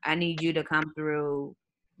 I need you to come through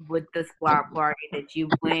with this block party that you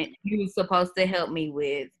were supposed to help me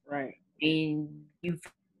with. Right. And you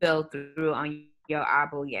fell through on your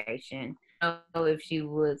obligation. I don't know if she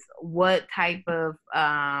was what type of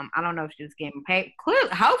I don't know if she was getting paid. Clearly,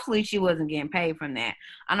 hopefully she wasn't getting paid from that.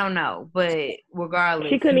 I don't know, but regardless,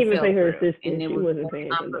 she couldn't even pay her assistant. She wasn't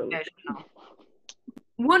paying unprofessional.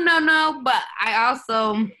 Well, no, but I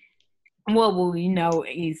also we know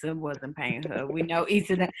Issa wasn't paying her. We know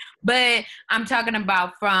Issa, but I'm talking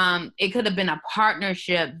about from it could have been a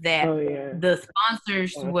partnership that the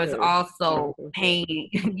sponsors was also paying.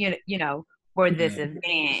 You know. For this event,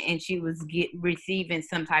 and she was receiving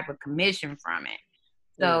some type of commission from it.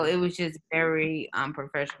 So it was just very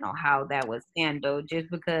unprofessional how that was handled.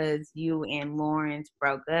 Just because you and Lawrence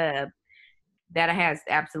broke up, that has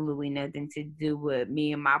absolutely nothing to do with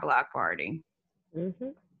me and my block party.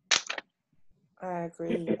 I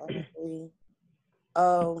agree.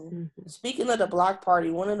 Speaking of the block party,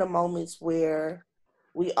 one of the moments where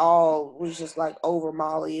we all was just like over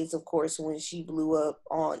Molly is, of course, when she blew up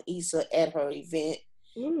on Issa at her event.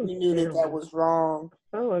 We knew that was wrong.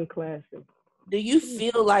 So unclassy. Do you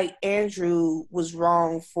feel like Andrew was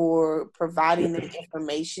wrong for providing the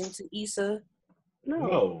information to Issa?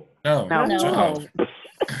 No.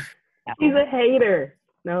 She's a hater.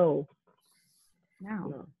 No.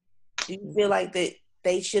 Do you feel like that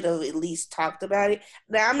they should have at least talked about it?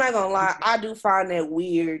 Now, I'm not gonna lie, I do find that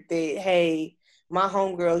weird that, hey, my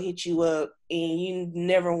homegirl hit you up and you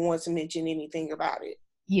never once mention anything about it.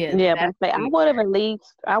 Yeah, but I would have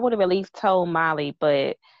at least told Molly,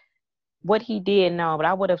 but what he did, no. But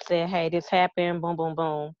I would have said, hey, this happened, boom, boom,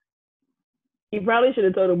 boom. He probably should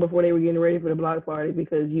have told her before they were getting ready for the block party,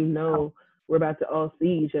 because we're about to all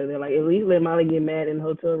see each other. Like, at least let Molly get mad in the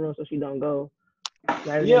hotel room so she don't go.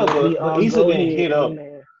 Yeah, but Issa didn't hit up.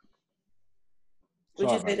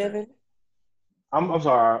 Would you say, Devin? I'm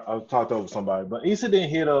sorry, I talked over somebody, but Issa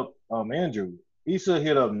didn't hit up Andrew. Issa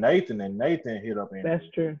hit up Nathan, and Nathan hit up Andrew. That's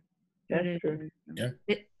true. Yeah.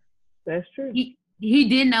 That's true. He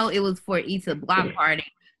did know it was for Issa block party.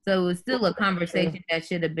 So it was still a conversation that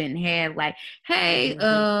should have been had, like, hey,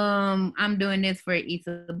 I'm doing this for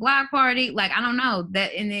Issa block party. Like, I don't know.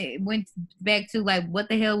 And it went back to, like, what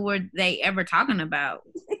the hell were they ever talking about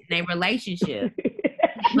in their relationship?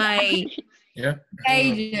 Like,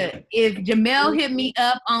 hey, if Jamel hit me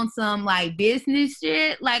up on some, like, business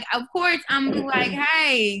shit, like, of course I'm like,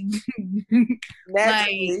 hey.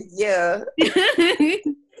 Naturally, yeah.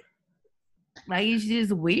 Like, it's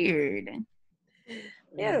just weird.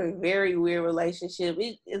 They had a very weird relationship.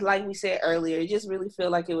 It's like we said earlier, it just really feel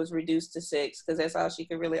like it was reduced to sex, because that's all she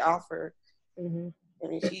could really offer. I mean,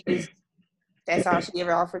 that's all she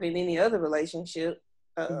ever offered in any other relationship.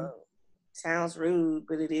 Sounds rude,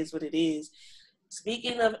 but it is what it is.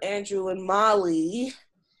 Speaking of Andrew and Molly,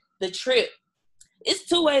 the trip. It's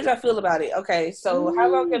two ways I feel about it. Okay, so how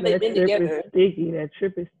long have they been together? That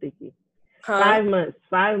trip is sticky. Huh?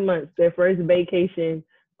 5 months. Their first vacation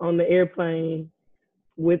on the airplane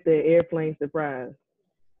with the airplane surprise.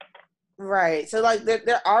 Right. So, like,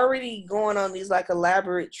 they're already going on these, like,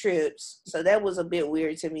 elaborate trips. So that was a bit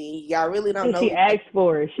weird to me. Y'all really don't know. She asked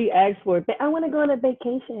for it. I want to go on a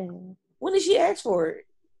vacation. When did she ask for it?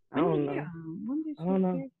 I don't know. I don't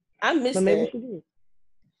know. I missed but maybe that. She did.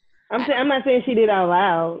 I'm not saying she did out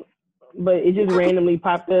loud, but it just randomly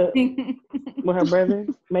popped up with her brother,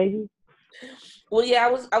 maybe. Well, yeah,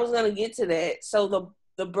 I was gonna get to that. So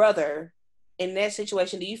the brother in that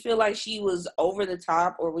situation, do you feel like she was over the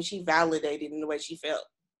top, or was she validated in the way she felt?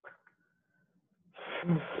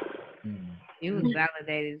 It was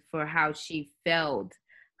validated for how she felt.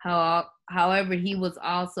 However, he was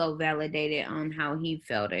also validated on how he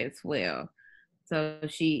felt as well. So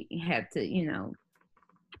she had to,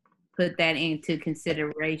 put that into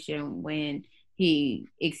consideration when he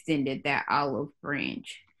extended that olive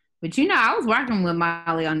branch. But I was working with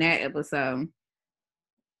Molly on that episode.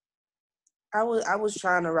 I was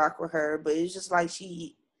trying to rock with her, but it's just like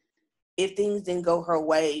if things didn't go her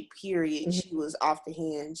way, period, she was off the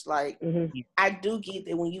hinge. Like, I do get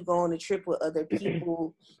that when you go on a trip with other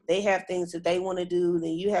people, they have things that they want to do,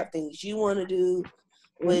 then you have things you want to do.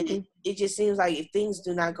 But it just seems like if things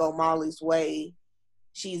do not go Molly's way,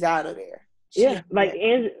 she's out of there. Like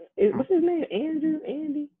Andrew. What's his name?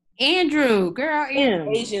 Andy? Andrew, girl.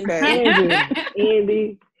 Asian baby.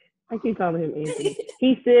 Andy. I keep calling him Andy.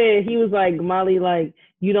 He said, he was like, Molly, like,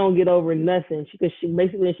 you don't get over nothing. Because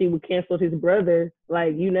she would cancel his brother.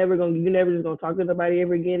 Like, you never just gonna talk to nobody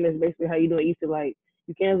ever again. That's basically how you do it. You like,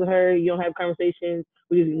 you cancel her, you don't have conversations,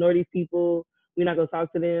 we just ignore these people, we're not gonna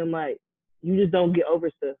talk to them. Like, you just don't get over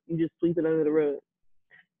stuff. You just sweep it under the rug.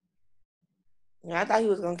 Yeah, I thought he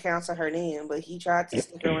was gonna cancel her then, but he tried to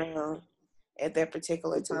stick around at that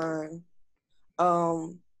particular time.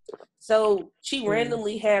 So she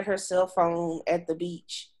randomly had her cell phone at the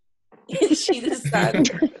beach. She decided.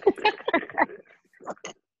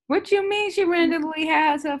 What you mean she randomly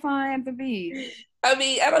had her cell phone at the beach? I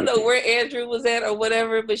mean, I don't know where Andrew was at or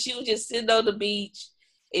whatever, but she was just sitting on the beach,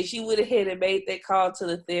 and she went ahead and made that call to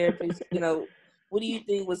the therapist. What do you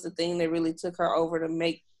think was the thing that really took her over to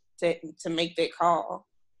make that call?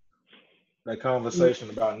 That conversation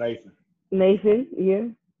about Nathan. Nathan, yeah.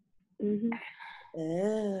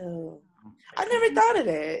 Oh, I never thought of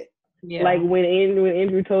that. Yeah. Like when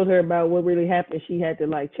Andrew told her about what really happened, she had to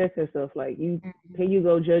like check herself. Like, here you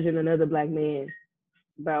go judging another black man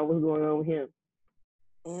about what's going on with him.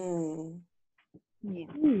 Yeah.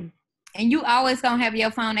 And you always gonna have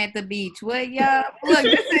your phone at the beach. What, y'all? Look,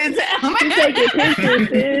 this is you taking pictures,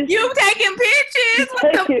 sis. You taking pictures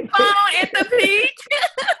with the phone at the beach.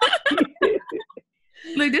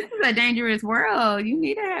 Look, this is a dangerous world. You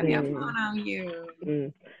need to have your phone on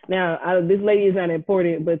you. Now, this lady is not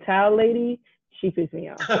important, but Towel Lady, she pissed me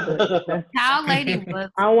off. Towel Lady was.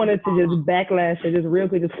 I wanted to just backlash her just real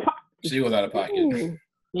quick. She was out of pocket.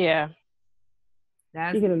 Yeah.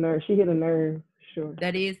 She hit a nerve. She hit a nerve. Sure.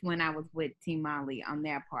 That is when I was with Team Molly on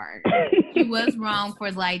that part. She was wrong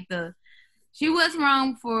for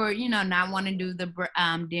not wanting to do the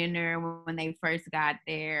dinner when they first got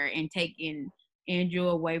there and taking Andrew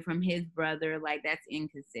away from his brother. Like, that's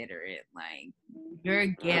inconsiderate. Like, you're a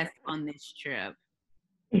guest on this trip.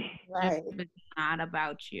 Right. It's not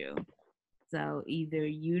about you. So either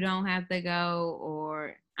you don't have to go,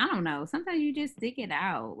 or I don't know. Sometimes you just stick it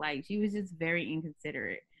out. Like, she was just very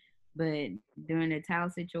inconsiderate. But during the towel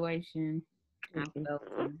situation, I felt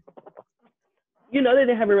you know, they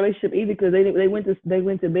didn't have a relationship either because they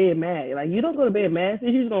went to bed mad. Like, you don't go to bed mad. So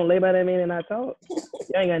you just gonna lay by that man and not talk. You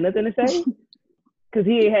ain't got nothing to say because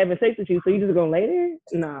he ain't having sex with you. So you just gonna lay there?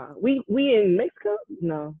 Nah. We in Mexico?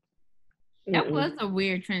 No. That was a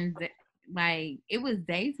weird transition. Like, it was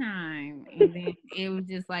daytime, and then it was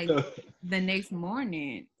just like the next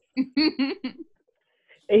morning.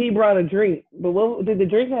 And he brought a drink, but what did the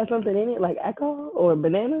drink have something in it, like alcohol or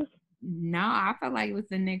bananas? No, I felt like it was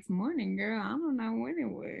the next morning, girl. I don't know when it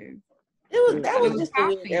was. That was just a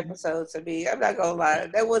weird episode to me. I'm not gonna lie.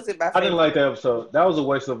 That wasn't my favorite. I didn't like the episode. That was a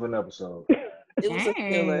waste of an episode. It was a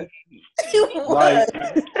killer.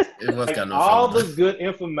 It was kind of all the good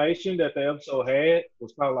information that the episode had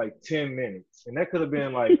was probably like 10 minutes. And that could have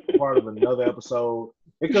been like part of another episode.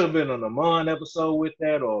 It could have been an Amon episode with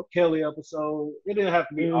that or a Kelly episode. It didn't have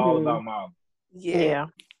to be all about Mom. Yeah.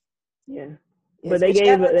 But they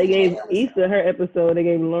gave Issa her episode. They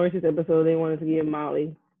gave Lawrence's episode. They wanted to give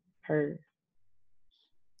Molly hers.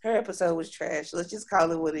 Her episode was trash. Let's just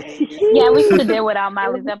call it what it is. Yeah, we could have did without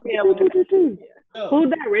Molly's episode. Who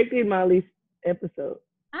directed Molly's episode?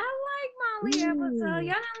 I like Molly's episode.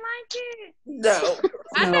 Y'all didn't like it? No.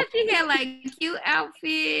 I thought she had like cute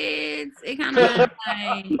outfits. It kind of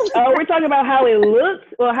like. Oh, we're talking about how it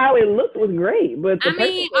looked. Well, how it looked was great, but I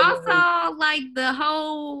mean, also like the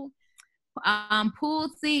whole pool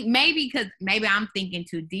scene. Maybe I'm thinking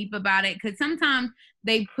too deep about it. Because sometimes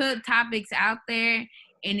they put topics out there.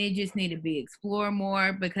 And it just need to be explored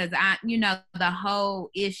more because the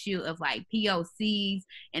whole issue of like POCs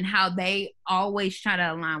and how they always try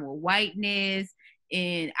to align with whiteness.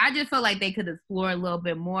 And I just feel like they could explore a little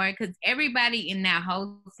bit more because everybody in that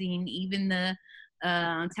whole scene, even the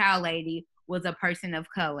towel lady, was a person of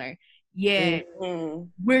color. Yeah,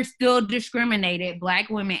 we're still discriminated.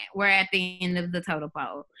 Black women were at the end of the totem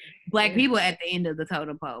pole. Black people at the end of the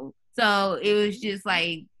totem pole. So it was just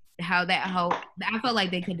like, how that whole I felt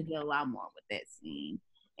like they could have done a lot more with that scene,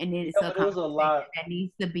 and it's a conversation that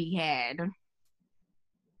needs to be had.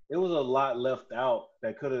 It was a lot left out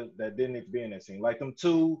that didn't need to be in that scene, like them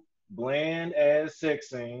two bland ass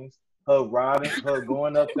sex scenes, her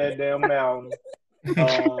going up that damn mountain.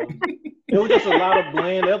 It was just a lot of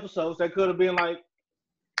bland episodes that could have been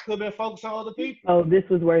focused on other people. Oh, this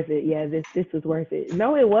was worth it. Yeah, this was worth it.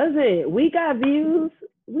 No, it wasn't. We got views.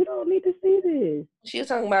 We don't need to see this. She was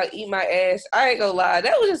talking about eat my ass. I ain't gonna lie.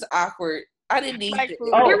 That was just awkward. I didn't need it. It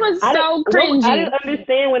was so cringy. I didn't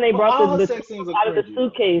understand when they brought the out of the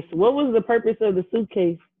suitcase. What was the purpose of the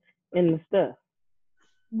suitcase and the stuff?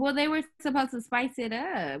 Well, they were supposed to spice it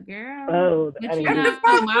up, girl. Oh,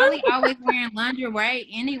 but Molly always wearing lingerie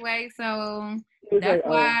anyway, so that's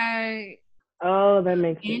why. Oh, that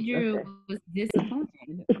makes sense. Andrew was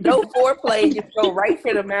disappointed. No foreplay, just go right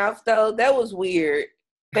for the mouth, though. That was weird.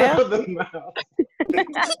 I don't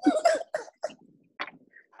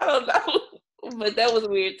know, but that was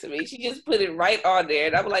weird to me. She just put it right on there,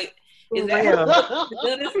 and I'm like, "Is that how to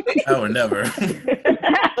do this thing?" I would never.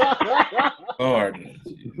 Lord.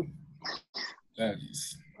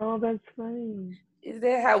 Oh, that's funny. Is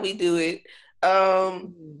that how we do it?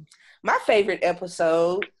 My favorite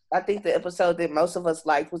episode, I think the episode that most of us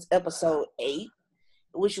liked was episode 8,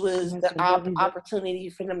 which was the opportunity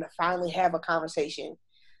for them to finally have a conversation.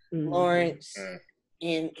 Lawrence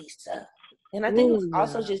and Issa. And I think it was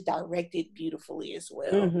also just directed beautifully as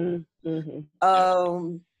well.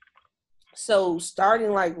 So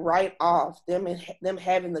starting like right off, them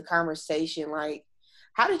having the conversation, like,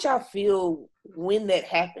 how did y'all feel when that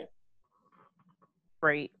happened?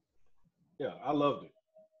 Great. Yeah, I loved it.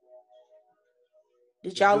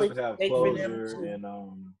 Did y'all have closure and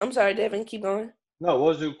I'm sorry, Devin, keep going. No, what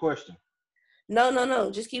was your question?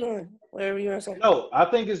 No, just keep going. Whatever you want to say. No, I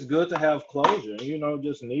think it's good to have closure,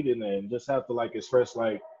 just need it and just have to like express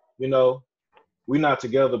like, we're not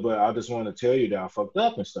together, but I just want to tell you that I fucked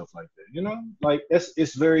up and stuff like that, Like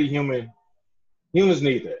it's very human. Humans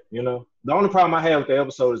need that, The only problem I have with the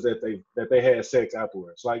episode is that they had sex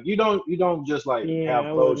afterwards. Like you don't just like have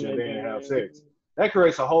closure and then have sex. That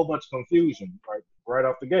creates a whole bunch of confusion right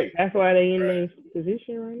off the gate. That's why they in their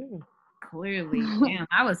position right now. Clearly. Damn,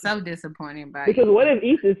 I was so disappointed by Because you. what if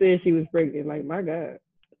Issa said she was pregnant? Like, my God.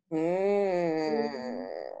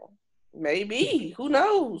 Maybe. Who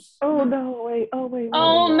knows? Oh no! Wait! Oh wait!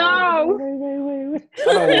 Oh no! Wait!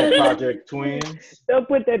 I don't want Project Twins. Don't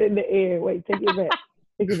put that in the air. Wait, take it back.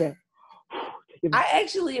 Take it back. Take it back. I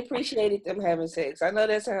actually appreciated them having sex. I know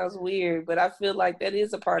that sounds weird, but I feel like that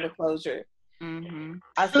is a part of closure. Mm-hmm.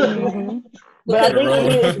 I feel Mm-hmm. But I think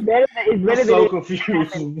it's better. It's better I'm so than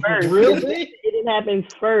confused. first. Really? It didn't happen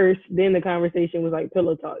first. Then the conversation was like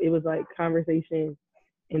pillow talk. It was like conversation,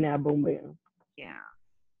 and now boom bam. Yeah.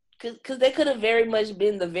 because they could have very much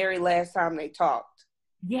been the very last time they talked.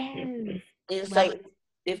 Yes. And so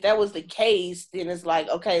if that was the case, then it's like,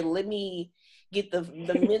 okay, let me get the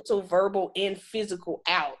mental, verbal, and physical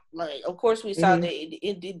out. Like, of course, we saw that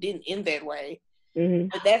it didn't end that way,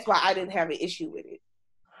 but that's why I didn't have an issue with it.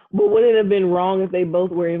 But would it have been wrong if they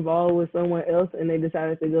both were involved with someone else and they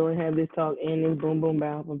decided to go and have this talk and then boom, boom,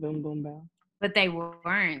 bow, boom, boom, boom, bow? But they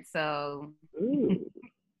weren't, so. Ooh.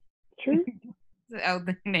 True. So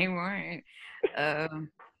they weren't.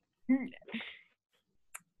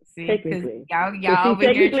 See, because y'all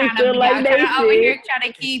over here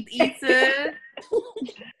trying to keep Issa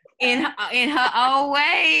in her own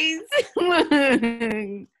ways.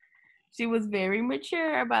 She was very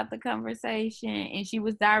mature about the conversation, and she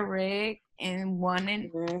was direct and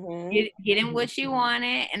wanting getting what she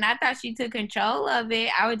wanted. And I thought she took control of it.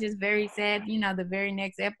 I was just very sad, the very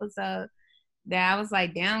next episode that I was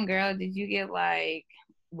like, "Damn, girl, did you get like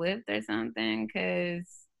whipped or something?" Because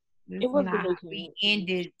this is not how we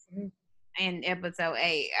ended in episode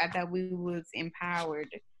 8. I thought we was empowered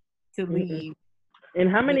to leave.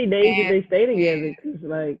 And how many days did they stay together? Because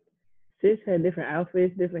like, sis had different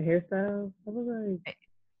outfits, different hairstyles. I was like,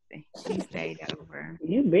 she stayed over.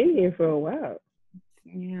 You've been here for a while.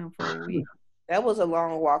 Yeah, for a week. That was a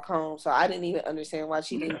long walk home, so I didn't even understand why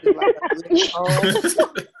she didn't do like a lift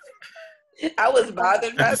home. I was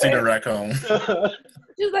bothered by that. See the rack home.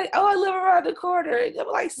 She was like, "Oh, I live around the corner." I'm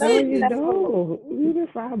like, "No, you don't. You live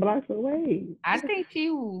 5 blocks away." I think she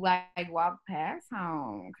like walked past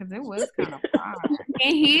home because it was kind of far.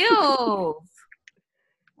 In heels.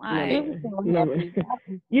 Like,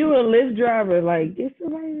 you a Lyft driver, like get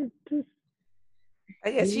somebody to.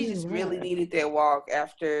 I guess she just really needed that walk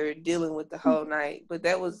after dealing with the whole night, but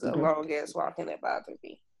that was a long ass walk and that bothered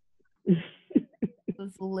me. It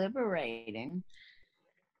was liberating.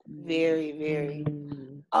 Very, very.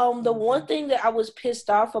 The one thing that I was pissed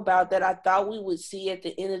off about that I thought we would see at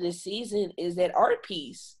the end of the season is that art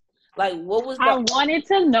piece. Like, what was I wanted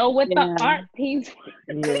to know what the art piece was.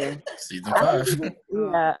 Yeah. Season 5.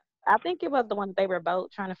 Yeah. I think it was the one they were both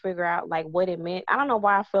trying to figure out like what it meant. I don't know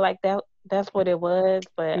why I feel like that's what it was,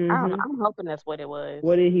 but I don't know. I'm hoping that's what it was.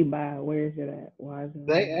 What did he buy? Where is it at? Why is it?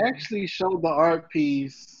 They actually showed the art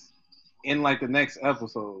piece in like the next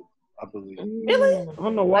episode, I believe. Really?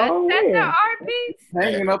 On the wall? That's the Where? art piece?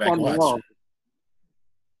 Hanging up on the wall.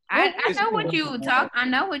 I know what you I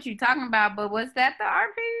know what you're talking about, but was that the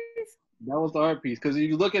art piece? That was the art piece. Because if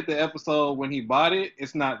you look at the episode when he bought it,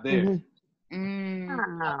 it's not there.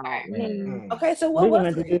 Okay, so what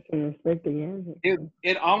was it?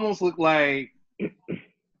 It almost looked like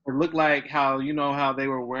how how they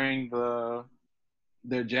were wearing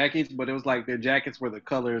their jackets, but it was like their jackets were the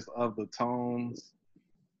colors of the tones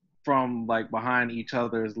from like behind each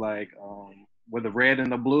other's like with the red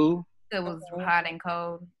and the blue. It was hot and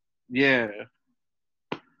cold. Yeah.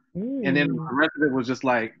 And then the rest of it was just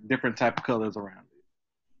like different type of colors around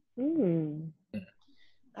it.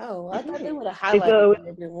 Oh, I thought they would have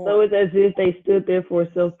highlighted it. So it's as if they stood there for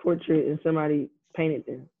a self-portrait and somebody painted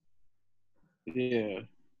them. Yeah.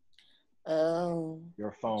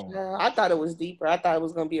 Your phone. I thought it was deeper. I thought it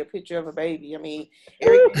was going to be a picture of a baby. I mean,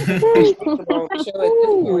 everything on the show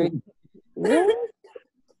at this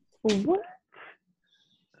point. What?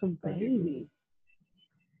 A baby.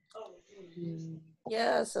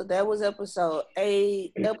 Yeah, so that was episode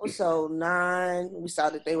 8. Episode 9, we saw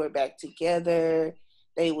that they were back together.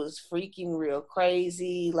 They was freaking real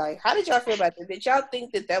crazy. Like, how did y'all feel about that? Did y'all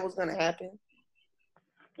think that was going to happen?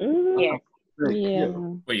 Yeah.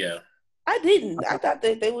 But yeah. I didn't. I thought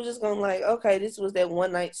that they were just going to like, okay, this was that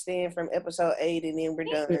one night stand from episode 8 and then we're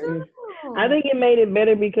done. I think it made it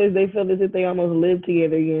better because they felt as if they almost lived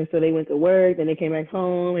together again. So they went to work, then they came back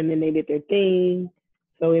home, and then they did their thing.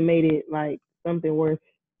 So it made it like something worth.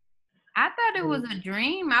 I thought it was a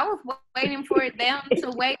dream. I was waiting for them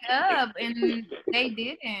to wake up, and they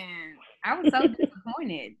didn't. I was so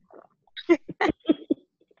disappointed.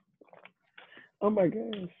 Oh my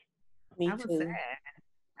gosh. Me I was too. sad.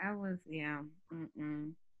 I was, yeah.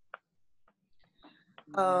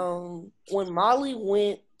 when Molly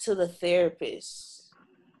went to the therapist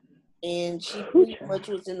and she pretty much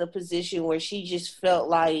was in the position where she just felt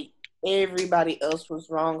like everybody else was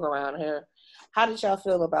wrong around her. How did y'all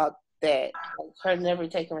feel about that? Like her never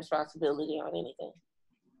taking responsibility on anything.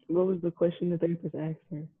 What was the question the therapist asked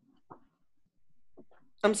her?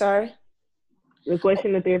 I'm sorry? The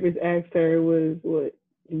question the therapist asked her was, what?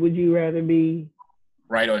 Would you rather be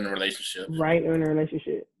right or in a relationship? Right or in a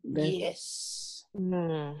relationship. Yes.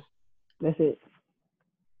 That's it.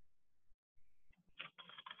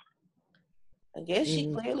 I guess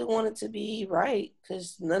she clearly wanted to be right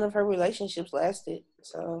because none of her relationships lasted.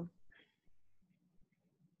 So,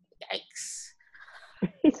 yikes.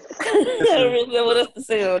 I don't really know what else to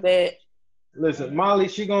say on that. Listen, Molly,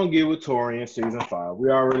 she gonna get with Tori in season 5. We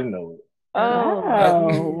already know it.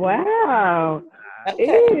 Oh, wow.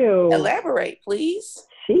 Okay. Ew. Elaborate, please.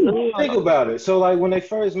 Think about it. So, like, when they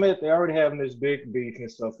first met, they already having this big beef and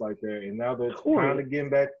stuff like that, and now they're kind of getting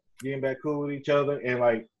back cool with each other. And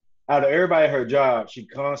like, out of everybody at her job, she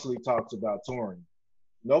constantly talks about Tori.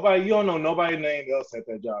 You don't know nobody named else at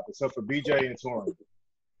that job except for BJ and Tori.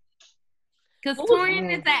 Because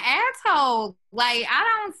Torian is an asshole. Like, I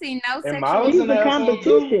don't see no sexual... And Molly's an asshole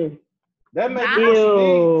too. That may be what she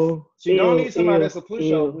needs. She don't need somebody that's a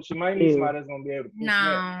pushover, but she might need somebody that's going to be able to push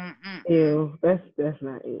back. Ew, that's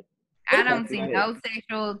not it. I don't see no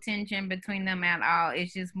sexual tension between them at all.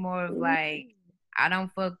 It's just more of like, I don't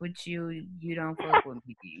fuck with you, you don't fuck with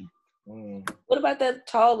me. What about that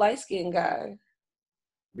tall, light-skinned guy?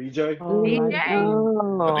 BJ?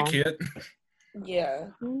 The kid? Yeah.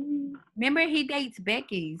 Remember, he dates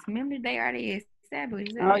Becky's. Remember, they already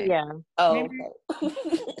established that. Oh, yeah. Oh,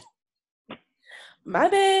 my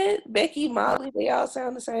bad. Becky, Molly, they all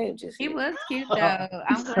sound the same. He was cute, though.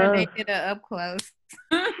 I'm glad they did an up close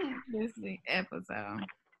this episode.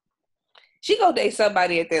 She gonna date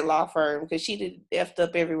somebody at that law firm because she did effed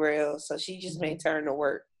up everywhere else, so she just made turn to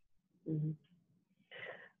work.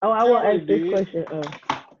 Oh, I will ask this question.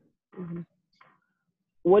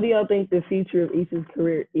 What do y'all think the future of Issa's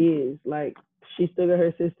career is? Like, she still got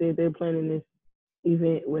her sister. They're planning this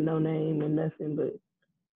event with no name and nothing but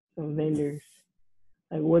some vendors.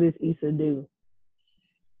 Like, what does Issa do?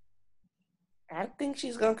 I think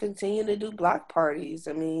she's gonna continue to do block parties.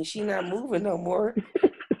 I mean, she's not moving no more.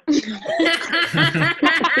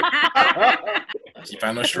 She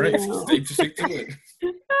found her strength. Stick to it.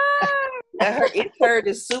 Her intern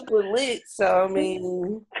is super lit, so I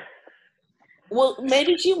mean, well,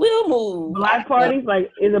 maybe she will move. Black parties,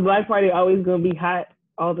 like, is a black party always gonna be hot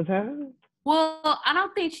all the time? Well, I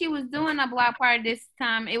don't think she was doing a block party this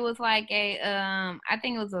time. It was like a, I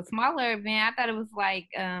think it was a smaller event. I thought it was like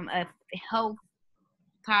a health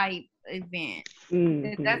type event.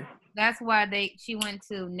 That's why she went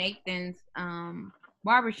to Nathan's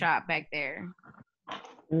barbershop back there.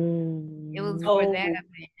 It was for that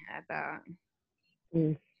event, I thought.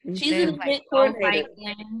 She's an event coordinator.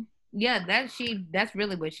 Yeah, that's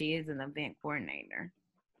really what she is, an event coordinator.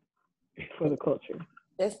 For the culture.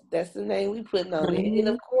 That's the name we putting on it. And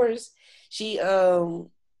of course, she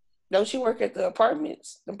don't she work at the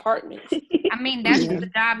apartments? I mean, that's the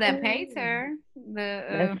job that pays her.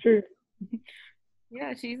 That's true.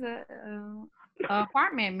 Yeah, she's a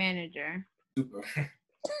apartment manager.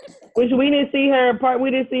 Which we didn't see her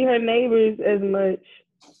we didn't see her neighbors as much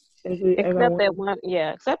except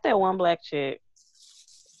that one black chick.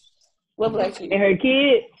 What black chick? And her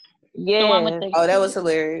kid. Yeah. Oh, that was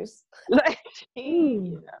hilarious.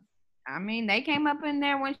 I mean, they came up in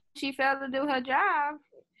there when she failed to do her job.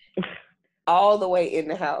 All the way in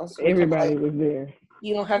the house. Everybody was there.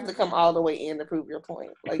 You don't have to come all the way in to prove your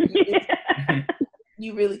point. Like,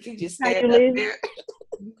 you really can just stand up there.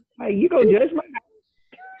 Like, you gonna judge my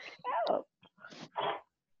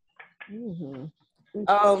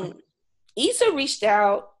Issa reached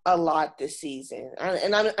out a lot this season,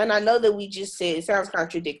 and I know that we just said it sounds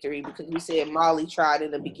contradictory because we said Molly tried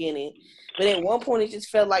in the beginning, but at one point it just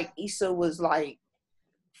felt like Issa was like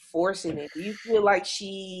forcing it. Do you feel like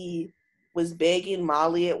she was begging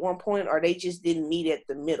Molly at one point, or they just didn't meet at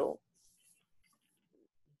the middle?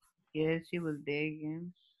 Yeah, she was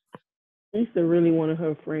begging. Issa really wanted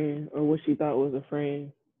her friend, or what she thought was a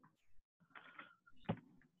friend.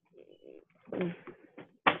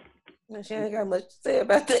 She ain't got much to say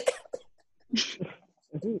about that.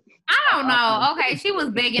 I don't know. Okay, she was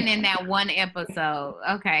begging in that one episode.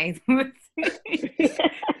 Okay.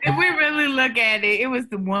 If we really look at it, it was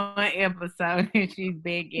the one episode and she's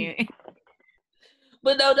begging.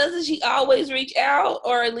 But no, doesn't she always reach out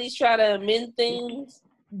or at least try to amend things?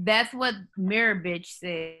 That's what Mirror Bitch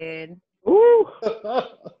said. Ooh.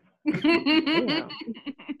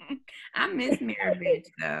 I miss Mirror Bitch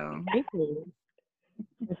though. Me too.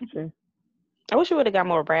 That's true. I wish we would have got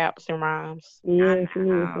more raps and rhymes. Yeah, she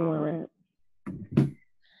needed some more rap.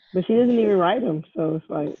 But she doesn't even write them, so it's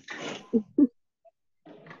like.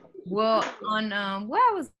 Well, on what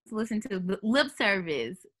I was listening to, Lip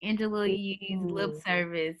Service, Angela Yee's Lip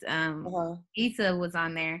Service, Issa was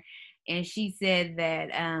on there, and she said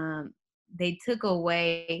that they took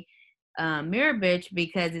away Mirror Bitch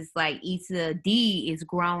because it's like Issa D is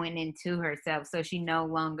growing into herself, so she no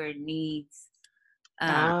longer needs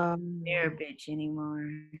Mirror Bitch anymore.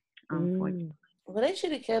 Unfortunately. Well, they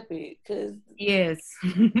should have kept it, cause yes,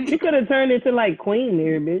 she could have turned into like Queen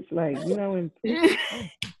Mirror Bitch, like and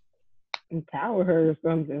empower her or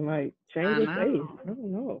something, like change her face. I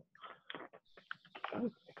don't know.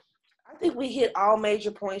 I think we hit all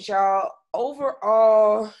major points, y'all.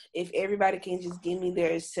 Overall, if everybody can just give me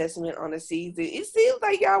their assessment on the season, it seems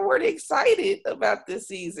like y'all weren't excited about this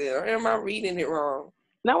season. Or am I reading it wrong?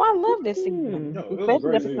 No, I love this season. No, it was a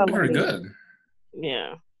great season. Very good.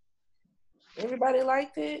 Yeah. Everybody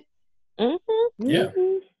liked it? Mm-hmm. Yeah.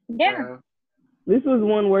 Yeah. This was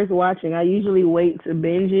one worth watching. I usually wait to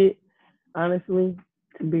binge it, honestly,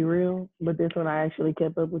 to be real. But this one I actually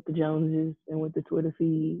kept up with the Joneses and with the Twitter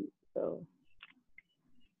feed. So,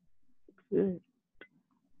 good.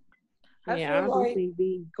 Yeah, I'll definitely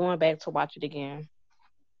be going back to watch it again.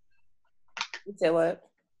 You said what?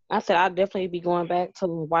 I said I'll definitely be going back to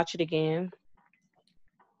watch it again.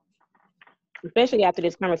 Especially after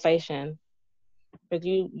this conversation. Because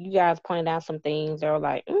you guys pointed out some things that were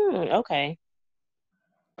like, okay.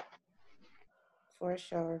 For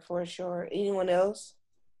sure. Anyone else?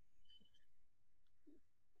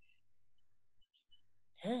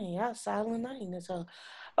 Hey, y'all silent night. So,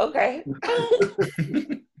 okay.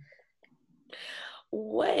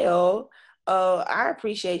 Well, I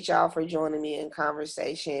appreciate y'all for joining me in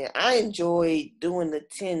conversation. I enjoyed doing the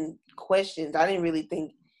 10 questions. I didn't really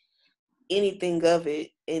think anything of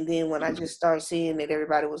it. And then when I just started seeing that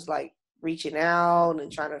everybody was like reaching out and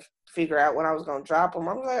trying to figure out when I was going to drop them,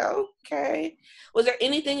 I was like, okay. Was there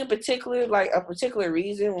anything in particular, like a particular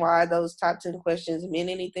reason why those top 10 questions meant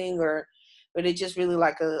anything, or it just really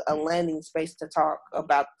like a landing space to talk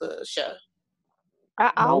about the show?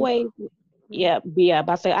 I always like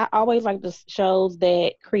the shows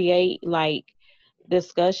that create like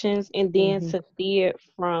discussions and then to see it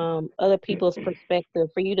from other people's perspective,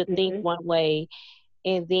 for you to think one way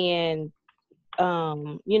and then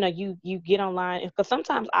you get online, because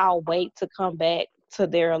sometimes I'll wait to come back to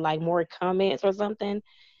their like more comments or something.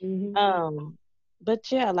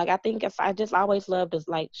 But yeah, like I think I just always love this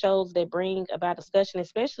like shows that bring about discussion,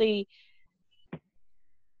 especially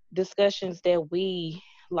discussions that we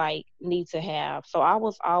like need to have. So I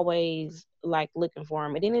was always like looking for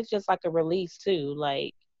them, and then it's just like a release too.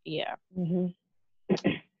 Like yeah.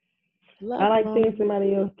 I like seeing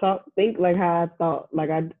somebody else think like how I thought.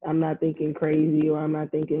 Like I'm not thinking crazy, or I'm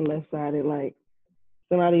not thinking left-sided. Like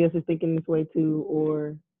somebody else is thinking this way too,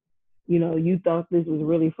 or you thought this was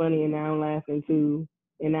really funny and now I'm laughing too,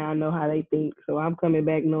 and now I know how they think. So I'm coming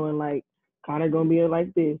back knowing like Connor gonna be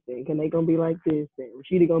like this, and Kane gonna be like this, and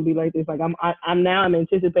Rashida gonna be like this. Like I'm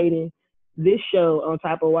anticipating this show on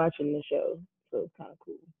top of watching the show, so it's kind of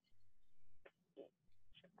cool.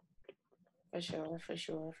 For sure.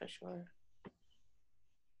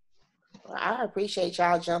 Well, I appreciate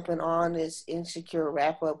y'all jumping on this Insecure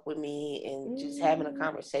wrap up with me and just having a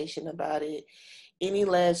conversation about it. Any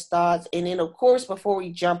last thoughts? And then, of course, before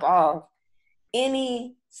we jump off,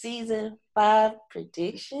 any season 5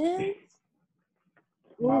 predictions?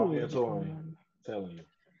 I'm telling you.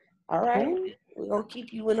 All right. We're going to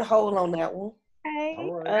keep you in the hole on that one. Okay.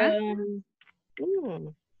 All right.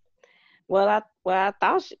 We're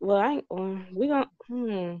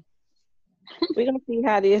gonna see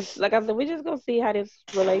how this, like I said, we're just gonna see how this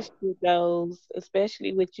relationship goes,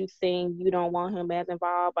 especially with you saying you don't want him as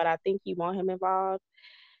involved, but I think you want him involved.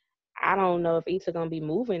 I don't know if Issa gonna be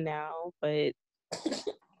moving now, but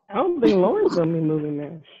I don't think Lauren's gonna be moving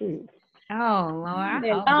now. Shoot. Oh Lord, I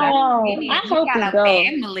hope got he a goes.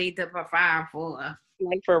 family to provide for.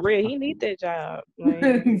 Like for real, he needs that job. Like,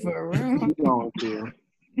 for real.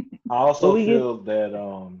 I also feel that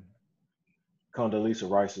Condoleezza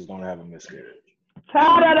Rice is gonna have a miscarriage.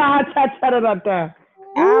 I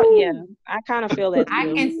kind of feel that too. I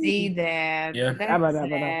can see that. Yeah. That's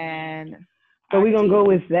sad. So we're gonna go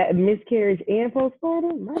with that miscarriage and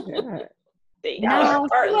postpartum? My God. No,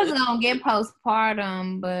 she wasn't gonna get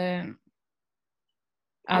postpartum, but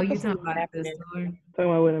you talking about the story?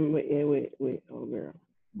 Talking about with old girl.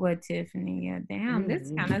 What, Tiffany? Yeah, damn, this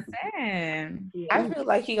is kind of sad. I feel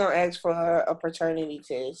like he gonna ask for a paternity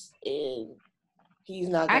test, and he's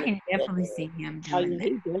not gonna. I can definitely see him doing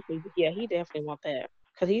that. He definitely want that.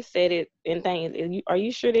 Because he said it in things. Are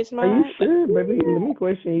you sure this Are you mine? sure, baby? Let me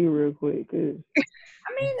question you real quick. Cause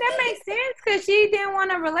I mean, that makes sense because she didn't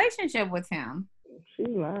want a relationship with him. she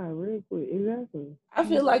lied real quick. Exactly. I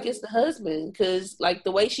feel like it's the husband, because like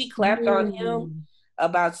the way she clapped on him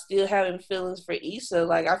about still having feelings for Issa,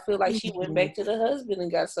 like I feel like she went back to the husband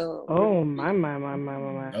and got some. Oh my.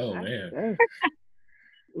 Oh man.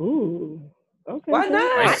 Ooh. Okay. Why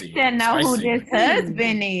not? I didn't know who this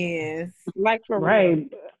husband is. Like for Right.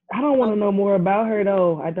 I don't want to know more about her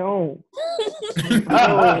though. I don't. You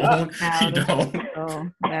don't. Oh,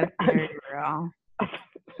 that's her girl.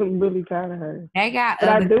 I'm really tired of her. They got But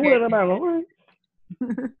I other do want to know characters. about Lauren.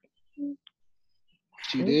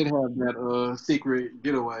 She did have that secret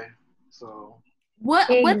getaway. So What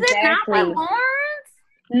was it not Exactly. with Lawrence?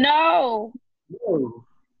 No.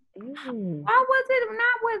 Why was it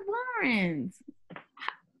not with Lawrence?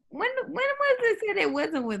 When was it said it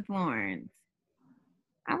wasn't with Lawrence?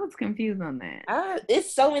 I was confused on that.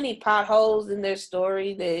 It's so many potholes in their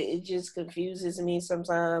story that it just confuses me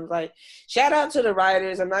sometimes. Like, shout out to the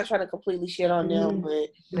writers. I'm not trying to completely shit on them, but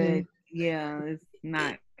Yeah, it's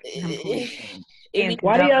not completely.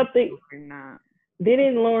 Why do y'all think? Not.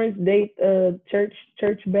 Didn't Lawrence date Church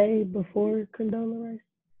Bay before Condola Rice?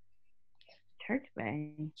 Church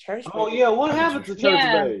Bay. Church Oh Bay. yeah, what happened to Church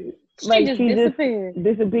Yeah. Bay? Like just she disappeared. just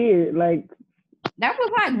disappeared. Like That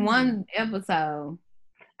was like one episode.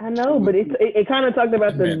 I know, but it kind of talked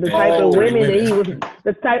about the type Oh, of women women. that he was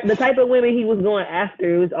the type of women he was going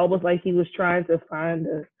after. It was almost like he was trying to find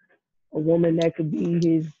a woman that could be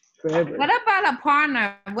his forever. What about a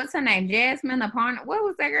partner? What's her name? Jasmine, a partner. What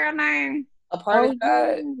was that girl name? A part of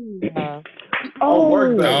God.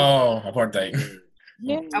 Work Day. Oh, apartheid.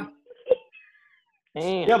 Yeah.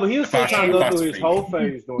 Yeah, but he was still trying to go through his Apostrophe. whole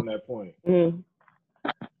phase during that point.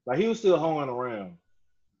 Like he was still hoeing around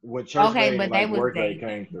when Church Day but and they like was Work Day dating.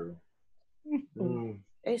 came through.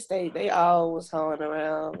 They all was hoeing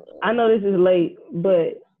around. I know this is late,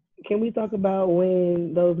 but can we talk about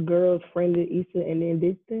when those girls friended Issa and then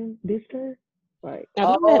ditched her? Like,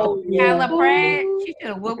 Kyla Pratt. She should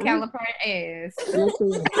have whooped Kyla Pratt ass. I didn't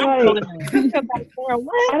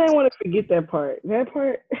want to forget that part. That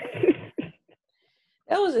part.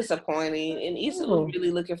 That was disappointing. And Issa was really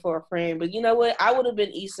looking for a friend. But you know what? I would have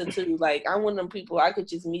been Issa too. Like, I'm one of them people, I could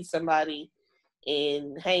just meet somebody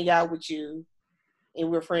and hang out with you, and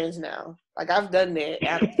we're friends now. Like, I've done that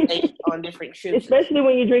out of state on different trips. Especially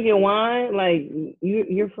when you're drinking wine, like,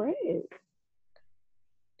 you're friends.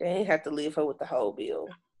 They ain't have to leave her with the whole bill.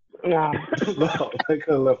 Nah. No, they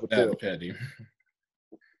could have left with That two. petty.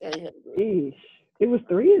 Sheesh. It was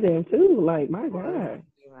 3 of them too. Like, my God.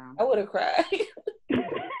 I would have cried.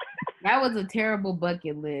 That was a terrible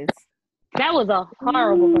bucket list. That was a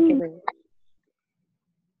horrible bucket list.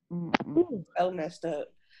 So messed up.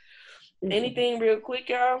 Anything real quick,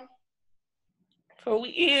 y'all? Before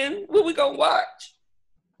we end, what we gonna watch?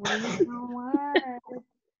 I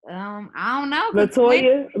don't know.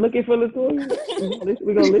 Latoya, looking for Latoya.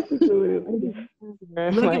 We're gonna listen to it.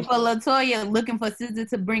 Looking for Latoya, looking for SZA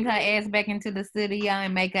to bring her ass back into the studio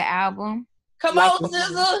and make an album. Come on,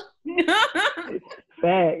 SZA.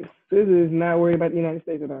 Facts. SZA is not worried about the United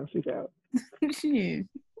States at all. She's out. She is.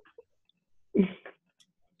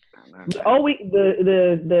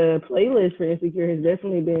 The playlist for Insecure has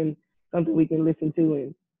definitely been something we can listen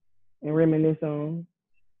to and reminisce on.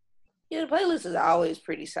 Yeah, the playlist is always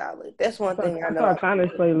pretty solid. That's one thing I know. I saw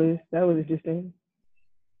Connor's playlist. That was interesting.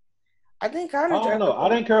 I think Connor. I don't know. I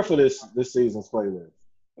didn't care for this season's playlist.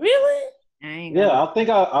 Really? Yeah, I think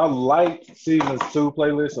I liked season 2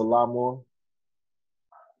 playlist a lot more.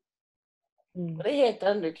 But they had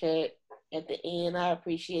Thundercat at the end. I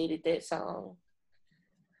appreciated that song.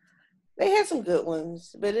 They had some good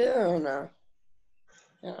ones, but I don't know.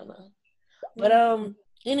 But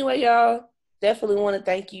anyway, y'all, definitely want to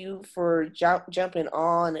thank you for jumping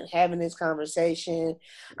on and having this conversation.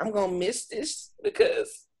 I'm gonna miss this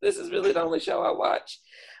because this is really the only show I watch.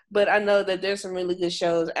 But I know that there's some really good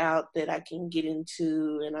shows out that I can get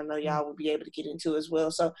into, and I know y'all will be able to get into as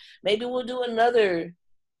well. So maybe we'll do another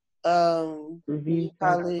review,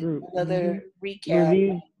 another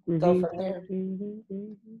recap. Go from there.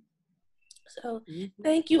 So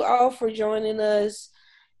thank you all for joining us.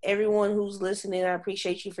 Everyone who's listening, I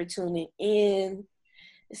appreciate you for tuning in.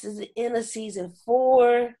 This is the end of season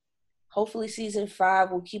 4. Hopefully season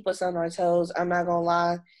 5 will keep us on our toes. I'm not gonna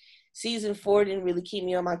lie. Season 4 didn't really keep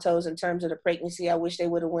me on my toes in terms of the pregnancy. I wish they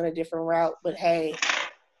would have went a different route, but hey,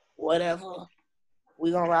 whatever.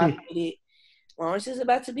 We gonna rock with it. Lawrence is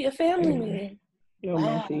about to be a family man.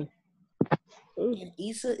 Wow. And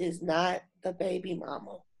Issa is not the baby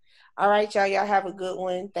mama. All right, y'all. Y'all have a good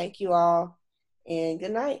one. Thank you all. And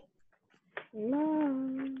good night.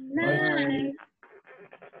 Night.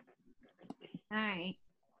 Night.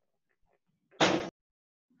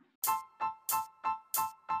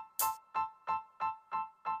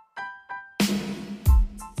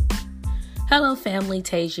 Hello family,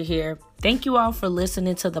 Tasia here. Thank you all for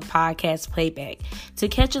listening to the podcast playback. To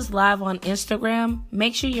catch us live on Instagram,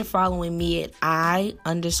 make sure you're following me at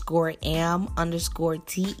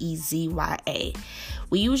I_am_TEZYA.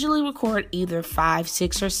 We usually record either 5,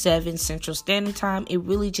 6, or 7 Central Standard Time. It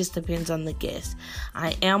really just depends on the guest.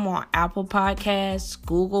 I am on Apple Podcasts,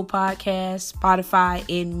 Google Podcasts, Spotify,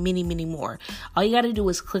 and many, many more. All you got to do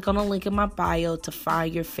is click on the link in my bio to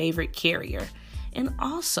find your favorite carrier. And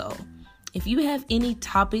also, if you have any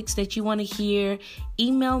topics that you want to hear,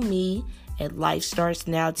 email me at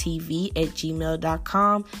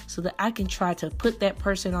lifestartsnowtv@gmail.com so that I can try to put that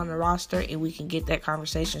person on the roster and we can get that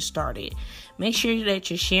conversation started. Make sure that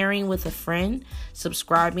you're sharing with a friend,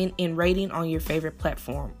 subscribing, and rating on your favorite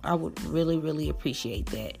platform. I would really, really appreciate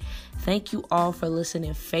that. Thank you all for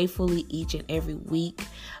listening faithfully each and every week.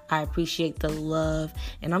 I appreciate the love,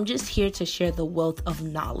 and I'm just here to share the wealth of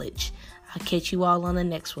knowledge. I'll catch you all on the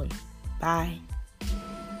next one. Bye.